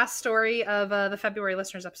our last story of the February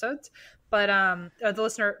listeners episodes, but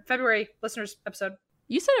the February listeners episode.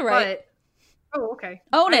 You said it right. Oh, okay.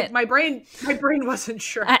 Own it. My brain wasn't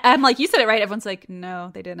sure. I'm like, you said it right. Everyone's like, no,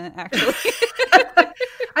 they didn't actually.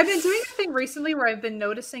 I've been doing a thing recently where I've been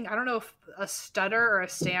noticing, I don't know if a stutter or a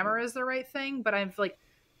stammer is the right thing, but I'm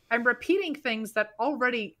repeating things that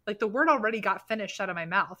already, like the word already got finished out of my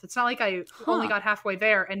mouth. It's not like I only got halfway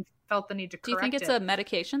there and felt the need to correct it. Do you think it's a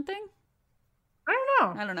medication thing? I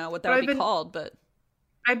don't know. I don't know what that would be called, but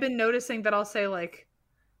I've been noticing that I'll say like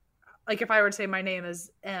if I were to say my name is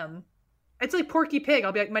M, it's like Porky Pig.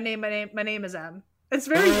 I'll be like my name is M. It's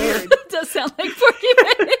very weird. It does sound like Porky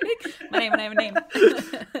Pig. my name.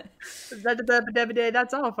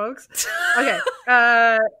 That's all, folks. Okay.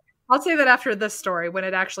 I'll say that after this story when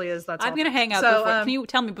it actually is. I'm gonna hang out. Can you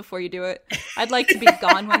tell me before you do it? I'd like to be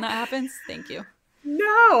gone when that happens. Thank you.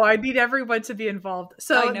 No, I need everyone to be involved.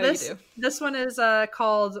 So I know you do. This one is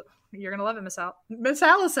called. You're gonna love it, Miss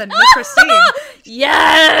Allison, Miss Christine.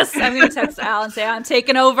 Yes, I'm gonna text Al and say I'm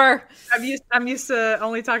taking over. I'm used to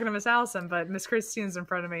only talking to Miss Allison, but Miss Christine's in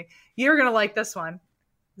front of me. You're gonna like this one,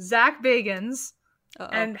 Zach Bagans,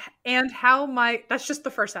 and how my that's just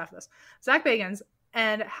the first half of this. Zach Bagans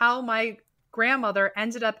and how my grandmother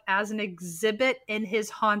ended up as an exhibit in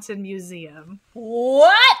his haunted museum.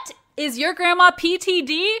 What? Is your grandma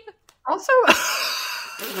PTD? Also,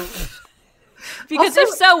 because if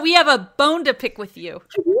so, we have a bone to pick with you.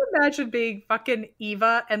 Can you imagine being fucking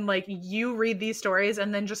Eva and like you read these stories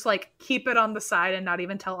and then just like keep it on the side and not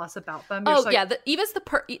even tell us about them? Eva's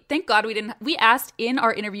thank God we asked in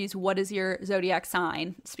our interviews, what is your zodiac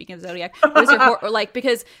sign? Speaking of zodiac, what is your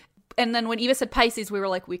because. And then when Eva said Pisces, we were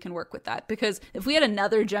like, we can work with that. Because if we had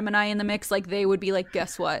another Gemini in the mix, like they would be like,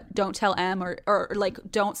 guess what? Don't tell M or like,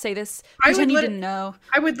 don't say this. Pretend you didn't know.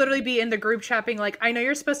 I would literally be in the group chat being like, I know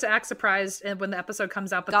you're supposed to act surprised when the episode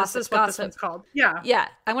comes out, but this is what this one's called. Yeah. Yeah.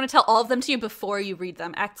 I want to tell all of them to you before you read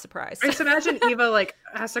them. Act surprised. I just imagine Eva like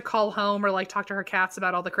has to call home or like talk to her cats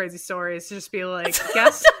about all the crazy stories to just be like,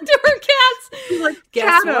 guess to her cats. Like,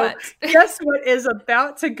 guess what? Guess what is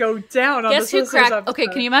about to go down on this episode. Okay,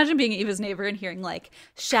 can you imagine being Eva's neighbor and hearing like,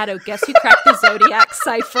 Shadow, guess who cracked the zodiac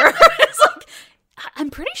cipher? It's like, I'm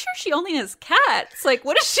pretty sure she only has cats. Like,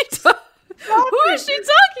 what is she talking? Who is she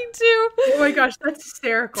talking to? Oh my gosh, that's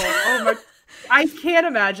hysterical. Oh my, I can't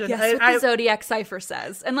imagine. Guess what the zodiac cipher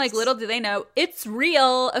says. And like, little do they know, it's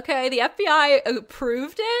real. Okay, the FBI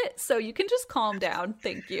approved it, so you can just calm down.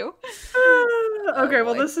 Thank you. Okay,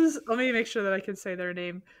 well, this is. Let me make sure that I can say their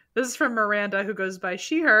name. This is from Miranda, who goes by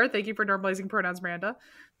she, her. Thank you for normalizing pronouns, Miranda.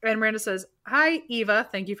 And Miranda says, hi, Eva.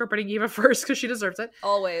 Thank you for putting Eva first because she deserves it.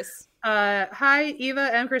 Always. Hi, Eva,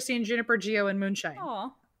 M. Christine, Juniper, Geo, and Moonshine.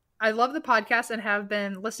 Aw. I love the podcast and have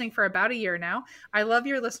been listening for about a year now. I love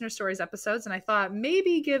your listener stories episodes, and I thought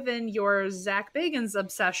maybe given your Zach Bagans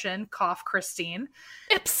obsession, cough, Christine.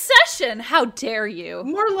 Obsession? How dare you?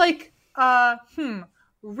 More like,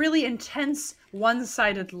 really intense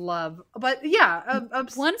one-sided love. But yeah, I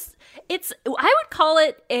would call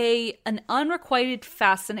it an unrequited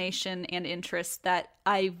fascination and interest that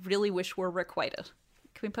I really wish were requited.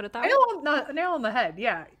 Can we put it that way? Nail on the head,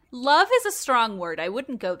 yeah. Love is a strong word. I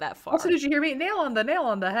wouldn't go that far. Also, did you hear me? Nail on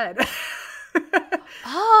the head.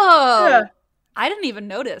 Oh. Yeah. I didn't even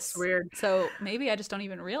notice. Weird. So maybe I just don't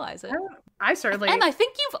even realize it. I certainly. And I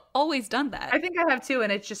think you've always done that. I think I have too,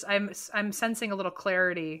 and it's just I'm sensing a little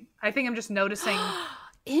clarity. I think I'm just noticing.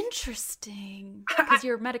 Interesting. Because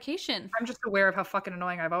your medication. I'm just aware of how fucking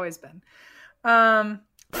annoying I've always been.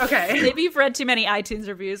 Okay. Maybe you've read too many iTunes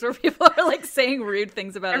reviews where people are like saying rude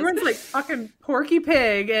things about Everyone's us. like fucking Porky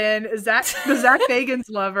Pig, and the Zach Bagans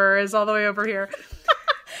lover is all the way over here.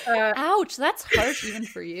 Ouch, that's harsh even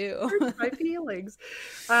for you. Hurts my feelings.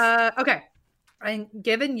 Okay. And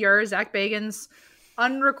given your Zach Bagans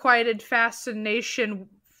unrequited fascination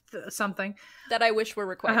something That I wish were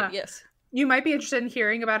required, yes. You might be interested in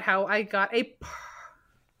hearing about how I got a...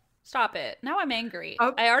 Stop it. Now I'm angry.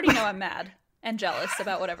 Oh. I already know I'm mad and jealous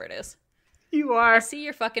about whatever it is. You are. I see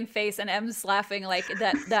your fucking face and M's laughing like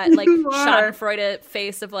that like Schadenfreude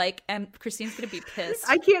face of like, and Christine's gonna be pissed.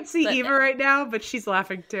 I can't see Eva right now, but she's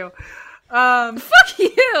laughing too. Fuck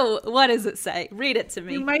you! What does it say? Read it to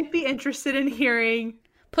me. You might be interested in hearing...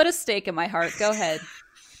 Put a stake in my heart. Go ahead.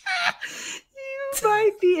 You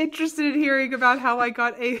might be interested in hearing about how I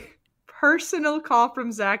got a personal call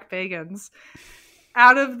from Zach Bagans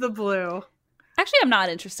out of the blue. Actually, I'm not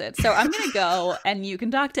interested. So I'm going to go and you can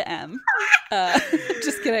talk to M.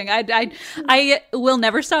 Just kidding. I will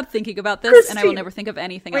never stop thinking about this, Christine, and I will never think of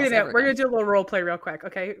anything else. Wait a minute. We're going to do a little role play real quick,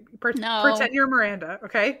 okay? No. Pretend you're Miranda,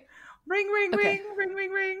 okay? Ring, ring, Okay. ring, ring,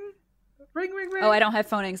 ring, ring. Ring, ring, ring. Oh, I don't have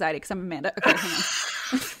phone anxiety because I'm Amanda. Okay,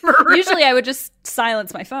 hang on. Usually I would just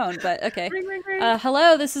silence my phone, but okay. Ring, ring, ring.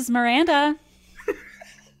 Hello, this is Miranda.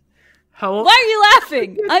 Hello? Why are you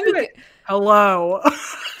laughing? Hello.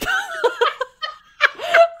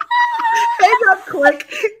 Hang up,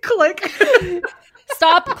 click.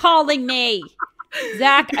 Stop calling me.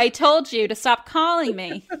 Zach, I told you to stop calling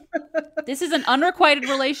me. This is an unrequited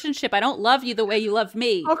relationship. I don't love you the way you love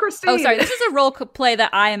me. Oh, Christine. Oh, sorry. This is a role play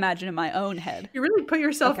that I imagine in my own head. You really put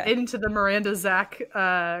yourself Okay. into the Miranda Zach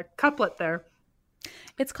couplet there.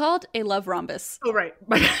 It's called a love rhombus. Oh, right.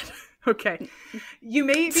 My bad. Okay. You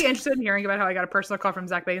may be interested in hearing about how I got a personal call from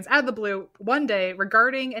Zach Bagans out of the blue one day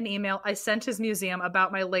regarding an email I sent his museum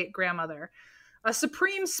about my late grandmother. A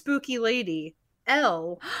supreme spooky lady,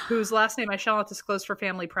 L, whose last name I shall not disclose for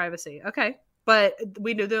family privacy. Okay. But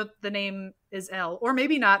we know the name is L. Or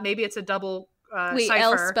maybe not. Maybe it's a double Wait, cipher.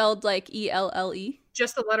 L spelled like ELLE?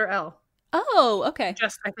 Just the letter L. Oh, okay.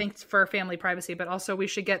 Just, I think, for family privacy. But also we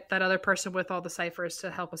should get that other person with all the ciphers to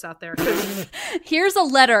help us out there. Here's a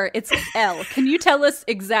letter. It's L. Can you tell us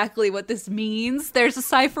exactly what this means? There's a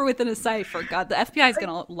cipher within a cipher. God, the FBI is going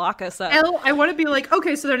to lock us up. L, I want to be like,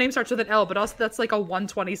 okay, so their name starts with an L, but also that's like a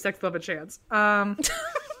 1/26th of a chance.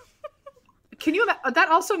 Can you? That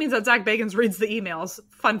also means that Zach Bagans reads the emails.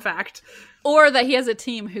 Fun fact. Or that he has a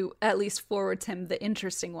team who at least forwards him the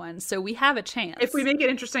interesting ones. So we have a chance. If we make it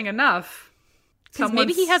interesting enough, because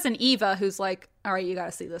maybe he has an Eva who's like, all right, you got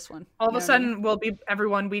to see this one. All of a sudden,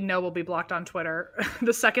 everyone we know will be blocked on Twitter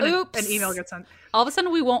the second an email gets sent. All of a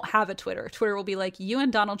sudden, we won't have a Twitter. Twitter will be like, you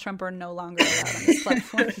and Donald Trump are no longer allowed on this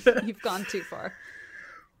platform. You've gone too far.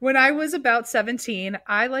 When I was about 17,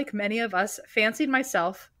 I, like many of us, fancied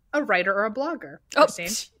myself a writer or a blogger. Christine.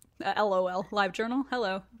 LOL. Live Journal.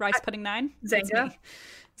 Hello. Rice Pudding 9. Zenga.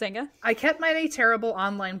 Zenga. I kept many terrible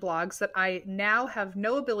online blogs that I now have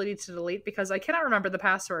no ability to delete because I cannot remember the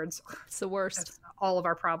passwords. It's the worst. That's all of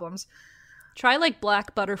our problems. Try like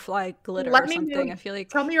black butterfly glitter or something. I feel like.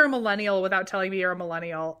 Tell me you're a millennial without telling me you're a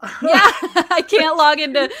millennial. Yeah, I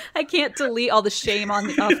can't delete all the shame off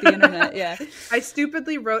the internet. Yeah. I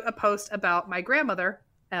stupidly wrote a post about my grandmother,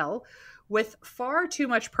 L, with far too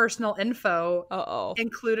much personal info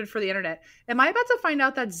included for the internet. Am I about to find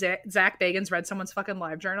out that Zach Bagans read someone's fucking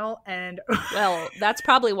live journal? And well, that's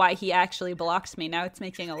probably why he actually blocked me. Now it's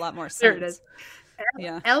making a lot more sense. There it is.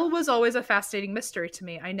 Yeah. Elle was always a fascinating mystery to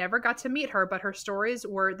me. I never got to meet her, but her stories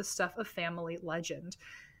were the stuff of family legend.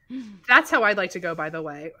 That's how I'd like to go, by the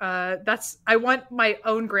way. I want my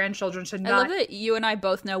own grandchildren to not... I love that you and I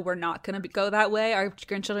both know we're not going to go that way. Our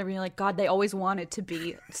grandchildren are being like, God, they always wanted to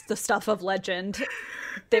be the stuff of legend.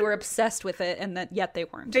 They were obsessed with it, and yet they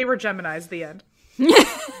weren't. They were Geminis, the end.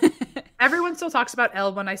 Everyone still talks about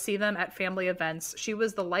Elle when I see them at family events. She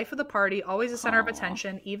was the life of the party, always a center of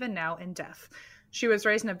attention, even now in death. She was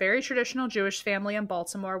raised in a very traditional Jewish family in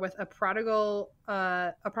Baltimore with a prodigal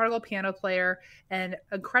piano player and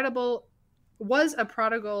prodigal. Am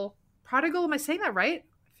I saying that right?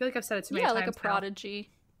 I feel like I've said it too many times. Yeah, like a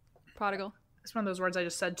prodigy. Prodigal. It's one of those words I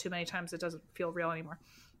just said too many times. It doesn't feel real anymore.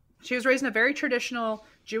 She was raised in a very traditional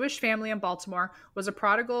Jewish family in Baltimore, was a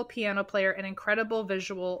prodigal piano player and incredible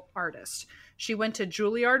visual artist. She went to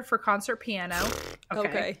Juilliard for concert piano.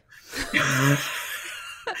 Okay.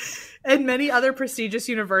 and many other prestigious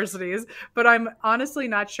universities, but I'm honestly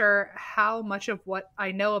not sure how much of what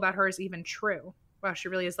I know about her is even true. Wow, she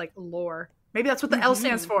really is like lore. Maybe that's what the L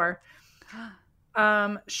stands for.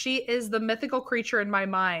 She is the mythical creature in my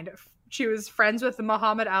mind. She was friends with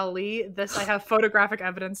Muhammad Ali. This I have photographic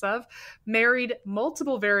evidence of. Married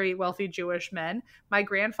multiple very wealthy Jewish men. My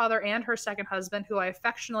grandfather and her second husband, who I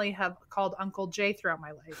affectionately have called Uncle Jay throughout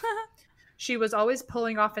my life. She was always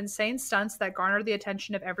pulling off insane stunts that garnered the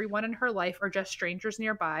attention of everyone in her life or just strangers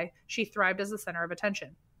nearby. She thrived as the center of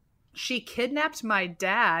attention. She kidnapped my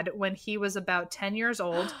dad when he was about 10 years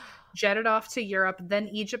old. Jetted off to Europe, then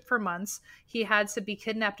Egypt for months. He had to be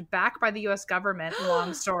kidnapped back by the U.S. government.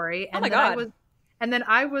 Long story. And oh my God. And then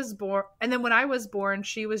I was born. And then when I was born,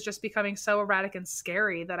 she was just becoming so erratic and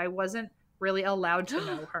scary that I wasn't really allowed to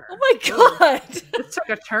know her. Oh my God. This took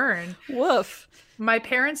a turn. Woof. My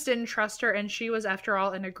parents didn't trust her, and she was, after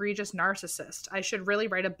all, an egregious narcissist. I should really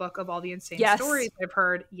write a book of all the insane stories I've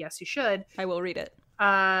heard. Yes, you should. I will read it.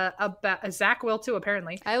 About Zach will too,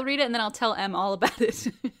 apparently. I'll read it and then I'll tell Em all about it.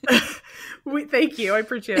 Thank you. I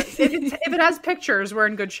appreciate it. If it has pictures, we're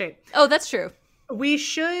in good shape. Oh, that's true. We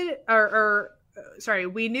should,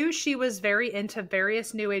 we knew she was very into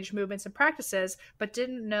various new age movements and practices, but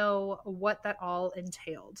didn't know what that all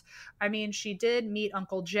entailed. I mean, she did meet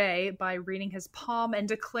Uncle Jay by reading his palm and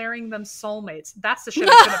declaring them soulmates. That's the shit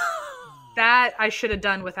that I should have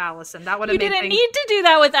done with Allison. That would have You didn't need to do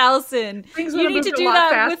that with Allison. You need to do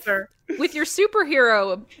that with your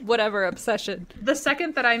superhero whatever obsession. The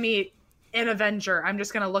second that I meet an Avenger, I'm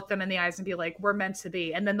just going to look them in the eyes and be like, we're meant to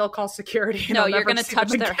be. And then they'll call security. No, you're going to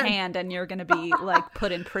touch their hand and you're going to be like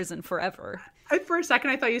put in prison forever. For a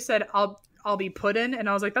second, I thought you said, I'll be put in. And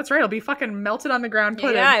I was like, that's right. I'll be fucking melted on the ground.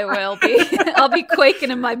 Yeah, I will be. I'll be quaking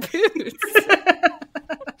in my boots.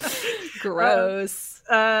 Gross.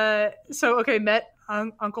 Met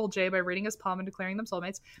Uncle Jay by reading his palm and declaring them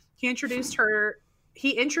soulmates. He introduced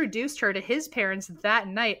her to his parents that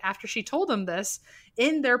night after she told him this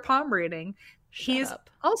in their palm reading. He's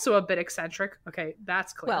also a bit eccentric. Okay,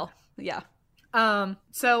 that's clear. Well, yeah.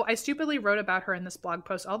 So I stupidly wrote about her in this blog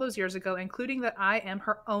post all those years ago, including that I am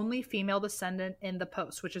her only female descendant in the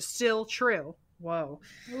post, which is still true. Whoa.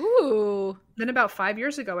 Ooh. Then about 5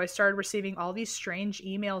 years ago, I started receiving all these strange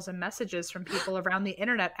emails and messages from people around the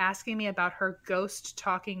internet asking me about her ghost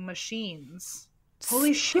talking machines.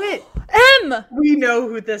 Holy shit. Em! We know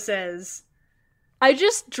who this is. I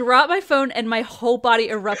just dropped my phone and my whole body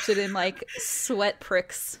erupted in like sweat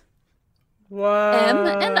pricks. Whoa. Em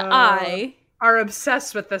and I are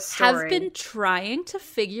obsessed with this story. Have been trying to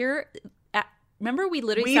figure Remember, we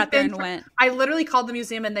literally sat there and went. I literally called the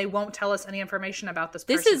museum and they won't tell us any information about this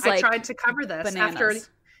person. This is like I tried to cover this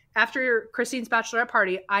after Christine's bachelorette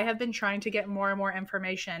party. I have been trying to get more and more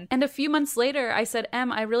information. And a few months later, I said,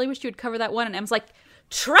 Em, I really wish you would cover that one. And Em's like,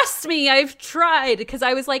 trust me, I've tried. Because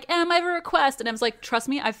I was like, Em, I have a request. And Em's like, trust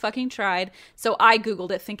me, I've fucking tried. So I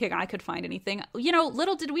Googled it thinking I could find anything. You know,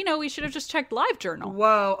 little did we know we should have just checked LiveJournal.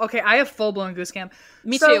 Whoa. Okay, I have full-blown goose camp.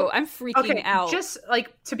 Me too. I'm freaking out. Just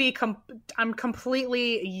like to be, I'm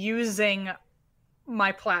completely using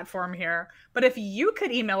my platform here. But if you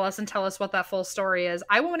could email us and tell us what that full story is,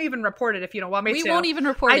 I won't even report it if you don't want me to. We won't even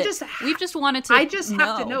report it. We've just wanted to. I just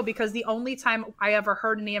have to know because the only time I ever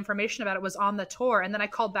heard any information about it was on the tour. And then I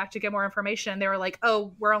called back to get more information. And they were like,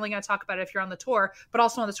 oh, we're only going to talk about it if you're on the tour. But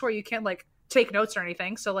also on the tour, you can't like take notes or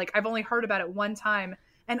anything. So like I've only heard about it one time.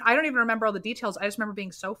 And I don't even remember all the details. I just remember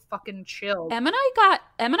being so fucking chilled. Em and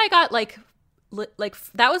I got like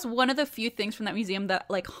that was one of the few things from that museum that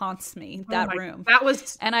like haunts me, that room. That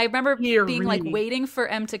was and I remember being like waiting for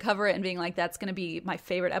Em to cover it and being like, that's gonna be my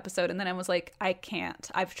favorite episode. And then Em was like, I can't,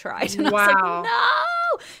 I've tried. And I was like, no.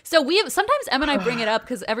 So sometimes Em and I bring it up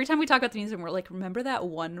because every time we talk about the museum, we're like, remember that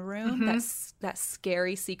one room, that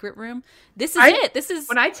scary secret room? This is it. This is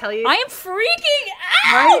when I tell you, I am freaking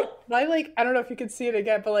out. My like, I don't know if you can see it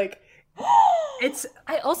again, but like it's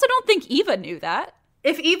I also don't think Eva knew that.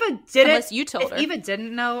 If Eva didn't, unless you told her. Eva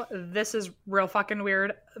didn't know, this is real fucking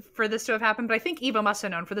weird for this to have happened. But I think Eva must have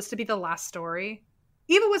known for this to be the last story.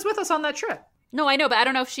 Eva was with us on that trip. No, I know, but I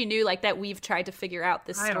don't know if she knew like that we've tried to figure out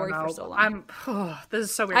this story for so long. This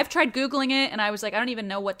is so weird. I've tried Googling it, and I was like, I don't even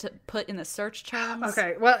know what to put in the search terms.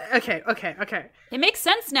 Okay. It makes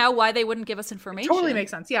sense now why they wouldn't give us information. Totally makes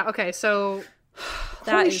sense. Yeah. Okay. So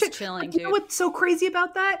that is chilling, dude. You know what's so crazy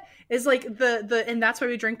about that is like the and that's why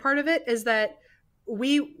we drink part of it is that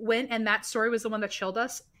we went and that story was the one that chilled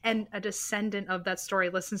us, and a descendant of that story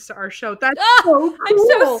listens to our show. That's so cool. I'm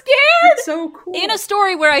so scared. It's so cool. In a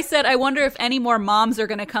story where I said, I wonder if any more moms are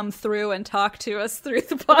going to come through and talk to us through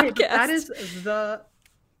the podcast. Okay, that is the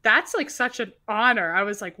that's like such an honor. I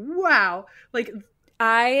was like, wow. Like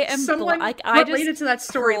I am someone I related to that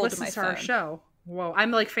story pulled listens my to our phone. show. Whoa,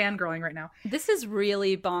 I'm like fangirling right now. This is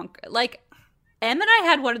really bonk. Like, Em and I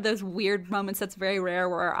had one of those weird moments that's very rare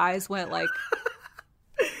where our eyes went like,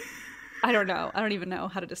 I don't know. I don't even know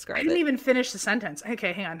how to describe I didn't it. even finish the sentence.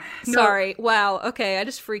 Okay, hang on. No. Sorry. Wow. Okay, I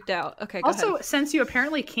just freaked out. Okay, go Also, ahead. since you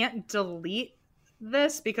apparently can't delete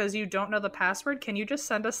this because you don't know the password, can you just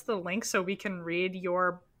send us the link so we can read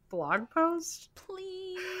your blog post?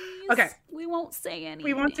 Please. Okay. We won't say anything.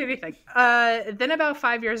 We won't say anything. Then about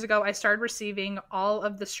 5 years ago, I started receiving all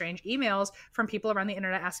of the strange emails from people around the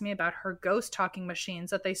internet asking me about her ghost talking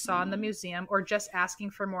machines that they saw in the museum or just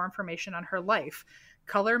asking for more information on her life.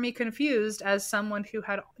 Color me confused as someone who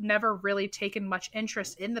had never really taken much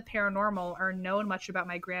interest in the paranormal or known much about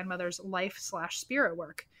my grandmother's life/spirit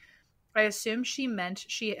work. I assumed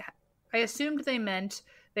they meant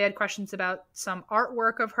they had questions about some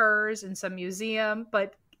artwork of hers in some museum,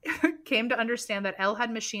 but came to understand that Elle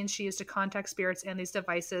had machines she used to contact spirits and these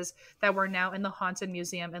devices that were now in the Haunted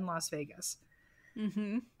Museum in Las Vegas.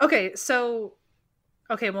 Mm-hmm. Okay,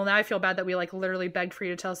 well now I feel bad that we like literally begged for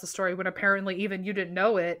you to tell us the story when apparently even you didn't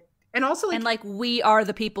know it. And also like we are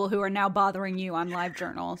the people who are now bothering you on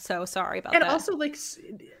LiveJournal. So sorry about that. And also like,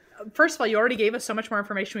 first of all, you already gave us so much more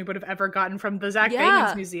information we would have ever gotten from the Zach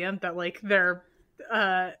Bagans Museum that like they're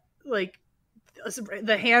like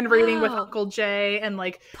the hand reading with Uncle Jay and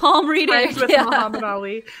like palm reading with Muhammad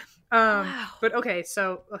Ali. But okay.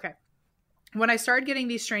 When I started getting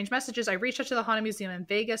these strange messages, I reached out to the Haunted Museum in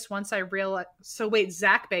Vegas once I realized. So wait,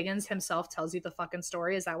 Zach Bagans himself tells you the fucking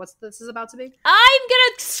story. Is that what this is about to be? I'm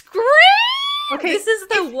gonna scream! Okay, this is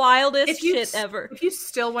the wildest shit ever. If you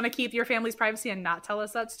still want to keep your family's privacy and not tell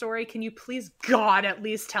us that story, can you please, God, at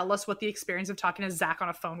least tell us what the experience of talking to Zach on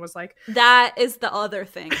a phone was like? That is the other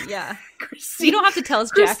thing, yeah. Christine, you don't have to tell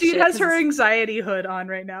us jack Christine shit. has her anxiety hood on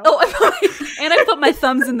right now. Oh, and I put my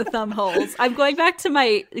thumbs in the thumb holes. I'm going back to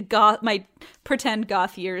my pretend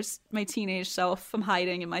goth years, my teenage self. I'm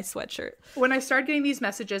hiding in my sweatshirt. When I started getting these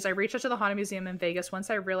messages, I reached out to the Haunted Museum in Vegas once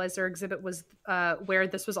I realized their exhibit was where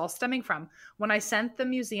this was all stemming from. When I sent the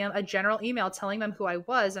museum a general email telling them who I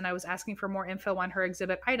was and I was asking for more info on her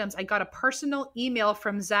exhibit items, I got a personal email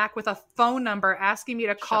from Zach with a phone number asking me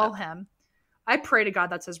to call him. I pray to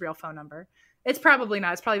God that's his real phone number. It's probably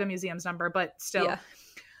not. It's probably the museum's number, but still. Yeah.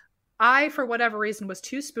 I, for whatever reason, was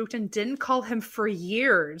too spooked and didn't call him for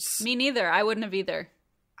years. Me neither. I wouldn't have either.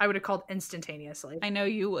 I would have called instantaneously. I know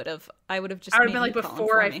you would have. I would have just. I would have been like,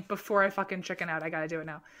 before I fucking chicken out, I gotta do it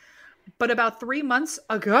now. But about 3 months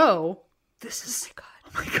ago, this is.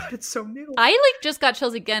 Oh my God, it's so new. I like just got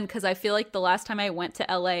chills again because I feel like the last time I went to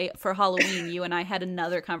LA for Halloween, you and I had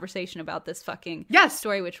another conversation about this fucking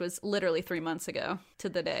story, which was literally 3 months ago to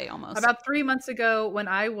the day almost. About 3 months ago, when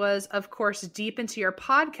I was, of course, deep into your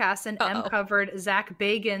podcast and Em covered Zach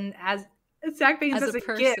Bagans as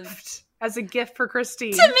a gift for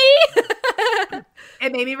Christine. To me,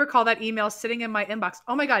 it made me recall that email sitting in my inbox.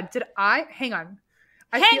 Oh my God, hang on.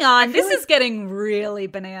 Hang on, this is getting really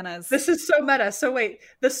bananas. This is so meta. So wait,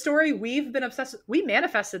 the story we've been obsessed with, we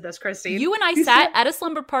manifested this, Christine. You and I sat at a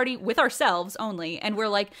slumber party with ourselves only, and we're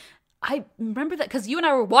like, I remember that because you and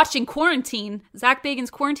I were watching Zach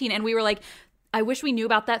Bagans Quarantine, and we were like, I wish we knew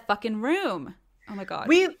about that fucking room. Oh my God.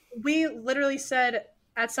 We literally said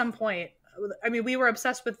at some point, I mean, we were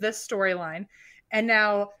obsessed with this storyline, and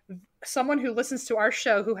now someone who listens to our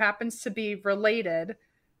show who happens to be related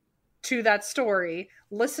to that story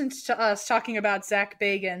listened to us talking about Zach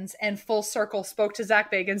Bagans and full circle spoke to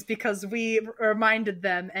Zach Bagans because we reminded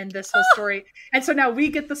them and this whole story. And so now we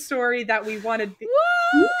get the story that we wanted.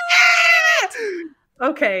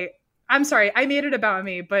 Okay. I'm sorry. I made it about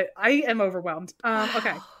me, but I am overwhelmed.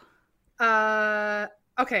 Okay.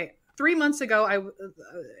 Okay. 3 months ago,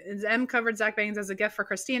 Em covered Zach Bagans as a gift for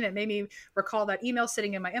Christine. It made me recall that email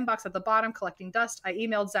sitting in my inbox at the bottom, collecting dust. I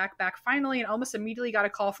emailed Zach back finally and almost immediately got a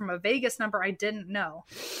call from a Vegas number I didn't know.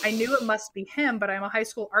 I knew it must be him, but I'm a high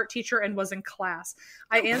school art teacher and was in class.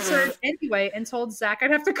 I answered anyway and told Zach I'd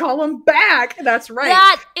have to call him back. That's right.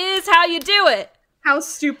 That is how you do it. How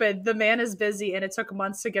stupid. The man is busy and it took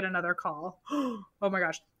months to get another call. Oh my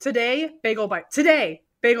gosh. Today, Bagel Bites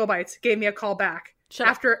gave me a call back.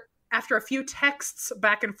 After a few texts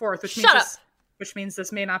back and forth, which means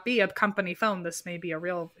this may not be a company phone. This may be a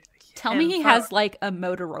real. Tell me he has like a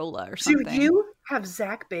Motorola or something. Do you have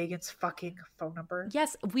Zach Bagans' fucking phone number?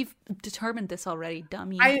 Yes, we've determined this already,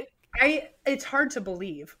 dummy. It's hard to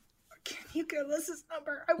believe. Can you give us his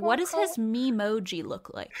number? What does his Memoji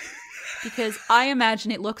look like? Because I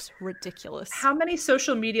imagine it looks ridiculous. How many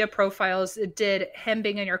social media profiles did him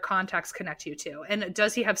being in your contacts connect you to? And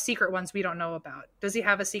does he have secret ones we don't know about? Does he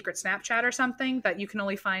have a secret Snapchat or something that you can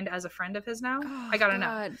only find as a friend of his now? I gotta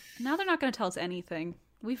know. Now they're not going to tell us anything.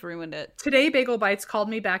 We've ruined it. Today, Bagel Bites called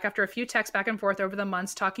me back after a few texts back and forth over the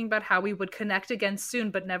months talking about how we would connect again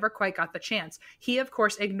soon, but never quite got the chance. He, of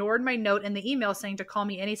course, ignored my note in the email saying to call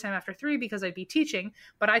me anytime after 3 because I'd be teaching,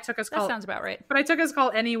 but I took his call. That sounds about right. But I took his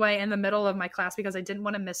call anyway in the middle of my class because I didn't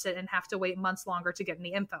want to miss it and have to wait months longer to get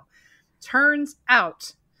any info. Turns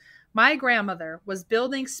out, my grandmother was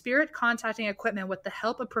building spirit contacting equipment with the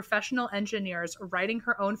help of professional engineers, writing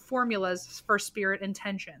her own formulas for spirit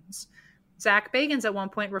intentions. Zach Bagans at one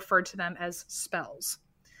point referred to them as spells.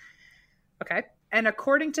 Okay. And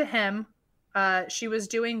according to him, she was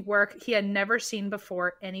doing work he had never seen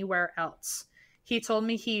before anywhere else. He told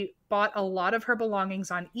me he bought a lot of her belongings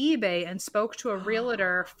on eBay and spoke to a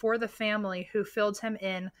realtor for the family who filled him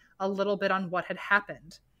in a little bit on what had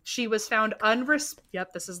happened. She was found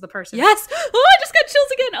Yep, this is the person. Yes! Oh, I just got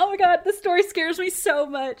chills again. Oh my god, this story scares me so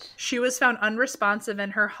much. She was found unresponsive in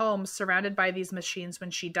her home, surrounded by these machines when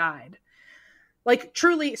she died. Like,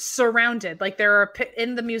 truly surrounded. Like, there are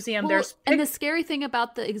in the museum, there's and the scary thing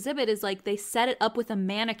about the exhibit is, like, they set it up with a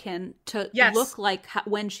mannequin to look like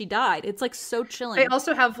when she died. It's, like, so chilling. They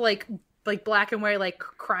also have, like black and white, like,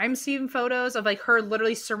 crime scene photos of, like, her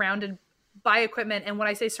literally surrounded by equipment. And when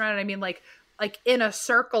I say surrounded, I mean, like in a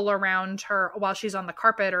circle around her while she's on the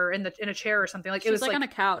carpet or in a chair or something. Like, it was like on a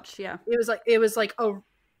couch, yeah.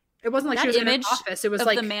 It wasn't like that she was in an image office. It was of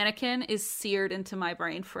like the mannequin is seared into my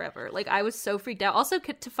brain forever. Like, I was so freaked out. Also,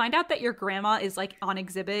 to find out that your grandma is like on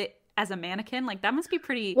exhibit as a mannequin, like that must be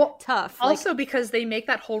pretty tough. Also, because they make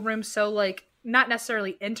that whole room so like not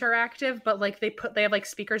necessarily interactive, but like they have like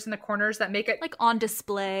speakers in the corners that make it like on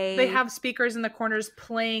display. They have speakers in the corners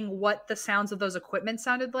playing what the sounds of those equipment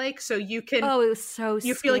sounded like, so you can. Oh, it was so.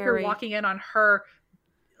 You feel like you're walking in on her,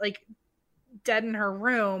 like dead in her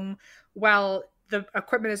room while the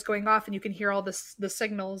equipment is going off and you can hear all the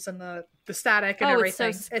signals and the static and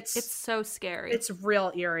everything. It's so scary. It's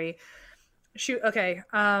real eerie. She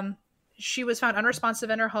was found unresponsive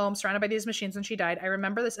in her home, surrounded by these machines when she died. I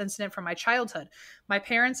remember this incident from my childhood. My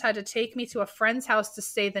parents had to take me to a friend's house to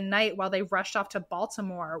stay the night while they rushed off to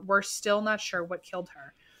Baltimore. We're still not sure what killed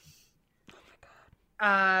her.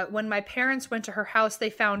 When my parents went to her house, they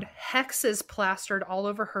found hexes plastered all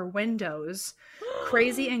over her windows,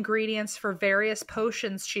 crazy ingredients for various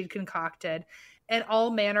potions she'd concocted, and all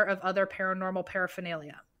manner of other paranormal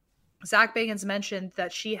paraphernalia. Zach Bagans mentioned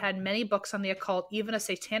that she had many books on the occult, even a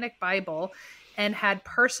satanic Bible, and had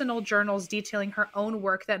personal journals detailing her own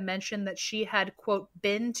work that mentioned that she had, quote,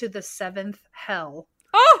 been to the seventh hell.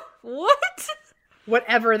 Oh, what?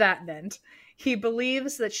 Whatever that meant. He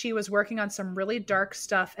believes that she was working on some really dark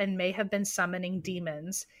stuff and may have been summoning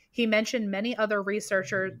demons. He mentioned many other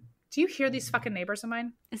researchers. Do you hear these fucking neighbors of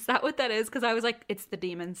mine? Is that what that is? Because I was like, it's the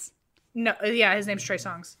demons. No, yeah, his name's Trey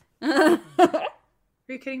Songz.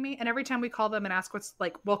 Are you kidding me? And every time we call them and ask what's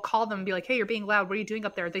like, we'll call them and be like, hey, you're being loud. What are you doing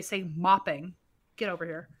up there? They say mopping. Get over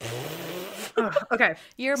here. Okay.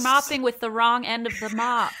 You're mopping with the wrong end of the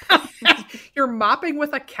mop. You're mopping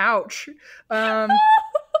with a couch.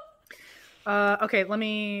 Okay, let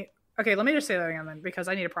me just say that again then, because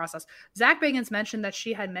I need to process. Zach Bagans mentioned that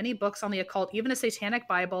she had many books on the occult, even a satanic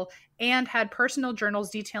Bible, and had personal journals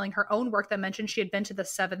detailing her own work that mentioned she had been to the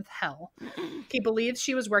seventh hell. He believes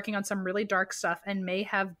she was working on some really dark stuff and may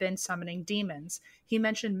have been summoning demons. He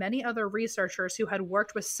mentioned many other researchers who had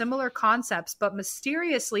worked with similar concepts, but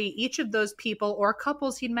mysteriously, each of those people or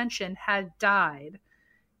couples he'd mentioned had died.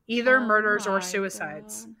 Either murders or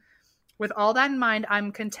suicides. God. With all that in mind,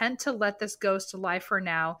 I'm content to let this ghost to lie for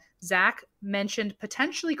now. Zach mentioned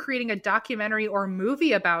potentially creating a documentary or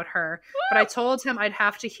movie about her, but I told him I'd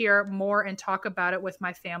have to hear more and talk about it with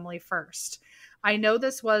my family first. I know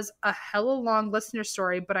this was a hella long listener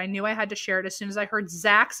story, but I knew I had to share it as soon as I heard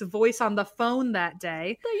Zach's voice on the phone that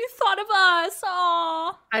day. That you thought of us.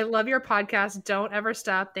 Aww. I love your podcast. Don't ever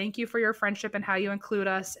stop. Thank you for your friendship and how you include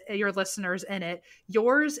us, your listeners, in it.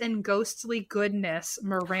 Yours in ghostly goodness,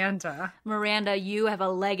 Miranda. Miranda, you have a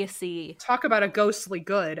legacy. Talk about a ghostly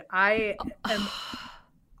good. I'm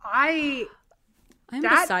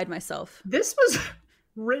beside myself. This was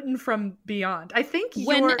written from beyond. I think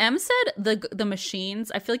when Em said the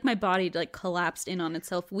machines, I feel like my body like collapsed in on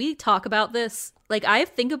itself. We talk about this, like I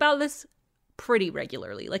think about this pretty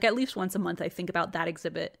regularly, like at least once a month I think about that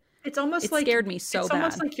exhibit. It's almost it like scared me so bad.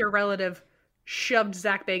 Almost like your relative shoved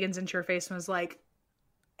Zach Bagans into your face and was like,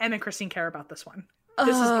 Em and Christine care about this one.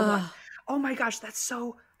 This is the one. Oh my gosh, that's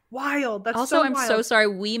so wild. That's also, so I'm wild. so sorry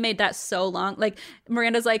we made that so long. Like,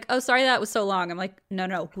 Miranda's like, oh, sorry that was so long. I'm like,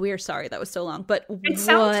 no, we're sorry that was so long. But It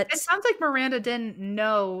sounds like Miranda didn't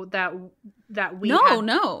know that we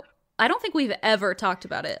No. I don't think we've ever talked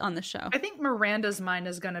about it on the show. I think Miranda's mind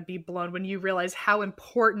is going to be blown when you realize how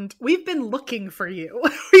important we've been looking for you.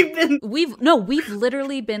 We've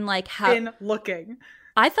literally been like, been looking.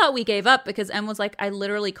 I thought we gave up because Em was like, I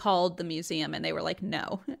literally called the museum and they were like,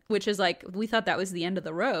 no, which is like, we thought that was the end of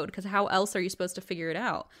the road because how else are you supposed to figure it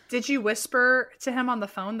out? Did you whisper to him on the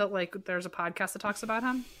phone that like there's a podcast that talks about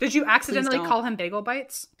him? Did you accidentally call him Bagel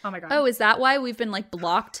Bites? Oh my God. Oh, is that why we've been like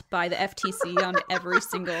blocked by the FTC on every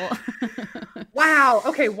single... Wow.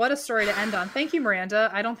 Okay. What a story to end on. Thank you, Miranda.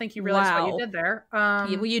 I don't think you realized what you did there. Yeah,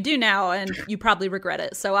 well, you do now and you probably regret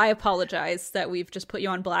it. So I apologize that we've just put you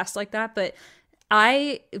on blast like that. But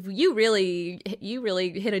you really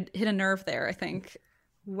hit a nerve there, I think.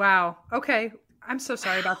 Wow. Okay. I'm so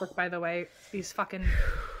sorry about this, by the way. These fucking...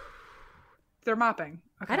 They're mopping.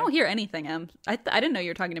 Okay. I don't hear anything, Em. I didn't know you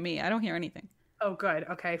were talking to me. I don't hear anything. Oh, good.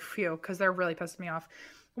 Okay. Phew. Because they're really pissing me off.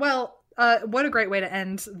 Well, what a great way to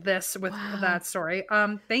end this with that story.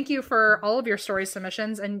 Thank you for all of your story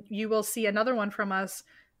submissions. And you will see another one from us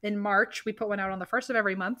in March. We put one out on the first of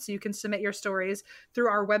every month, so you can submit your stories through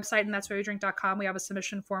our website, and that's whywedrink.com. We have a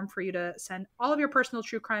submission form for you to send all of your personal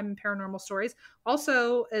true crime and paranormal stories.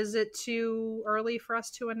 Also, is it too early for us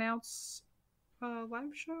to announce a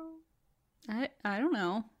live show? I don't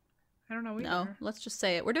know. I don't know either. No, let's just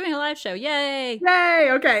say it. We're doing a live show. Yay! Yay!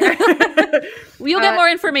 Okay. We'll get more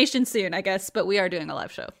information soon, I guess, but we are doing a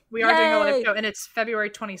live show. We are doing a live show, and it's February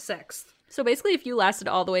 26th. So basically, if you lasted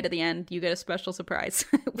all the way to the end, you get a special surprise,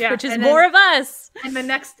 yeah, which is more of us. And the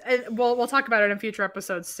next, we'll talk about it in future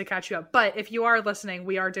episodes to catch you up. But if you are listening,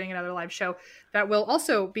 we are doing another live show that will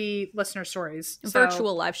also be listener stories.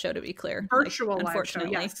 Virtual live show, to be clear. Virtual live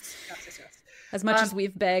unfortunately. show, yes. As much as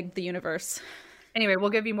we've begged the universe. Anyway, we'll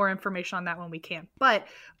give you more information on that when we can. But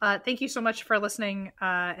thank you so much for listening,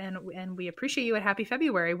 and we appreciate you, and happy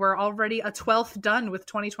February. We're already a 12th done with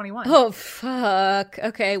 2021. Oh, fuck.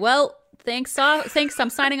 Okay, well, thanks. I'm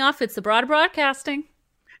signing off. It's the Broad Broadcasting.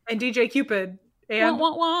 And DJ Cupid. And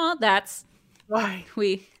that's why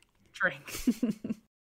we drink.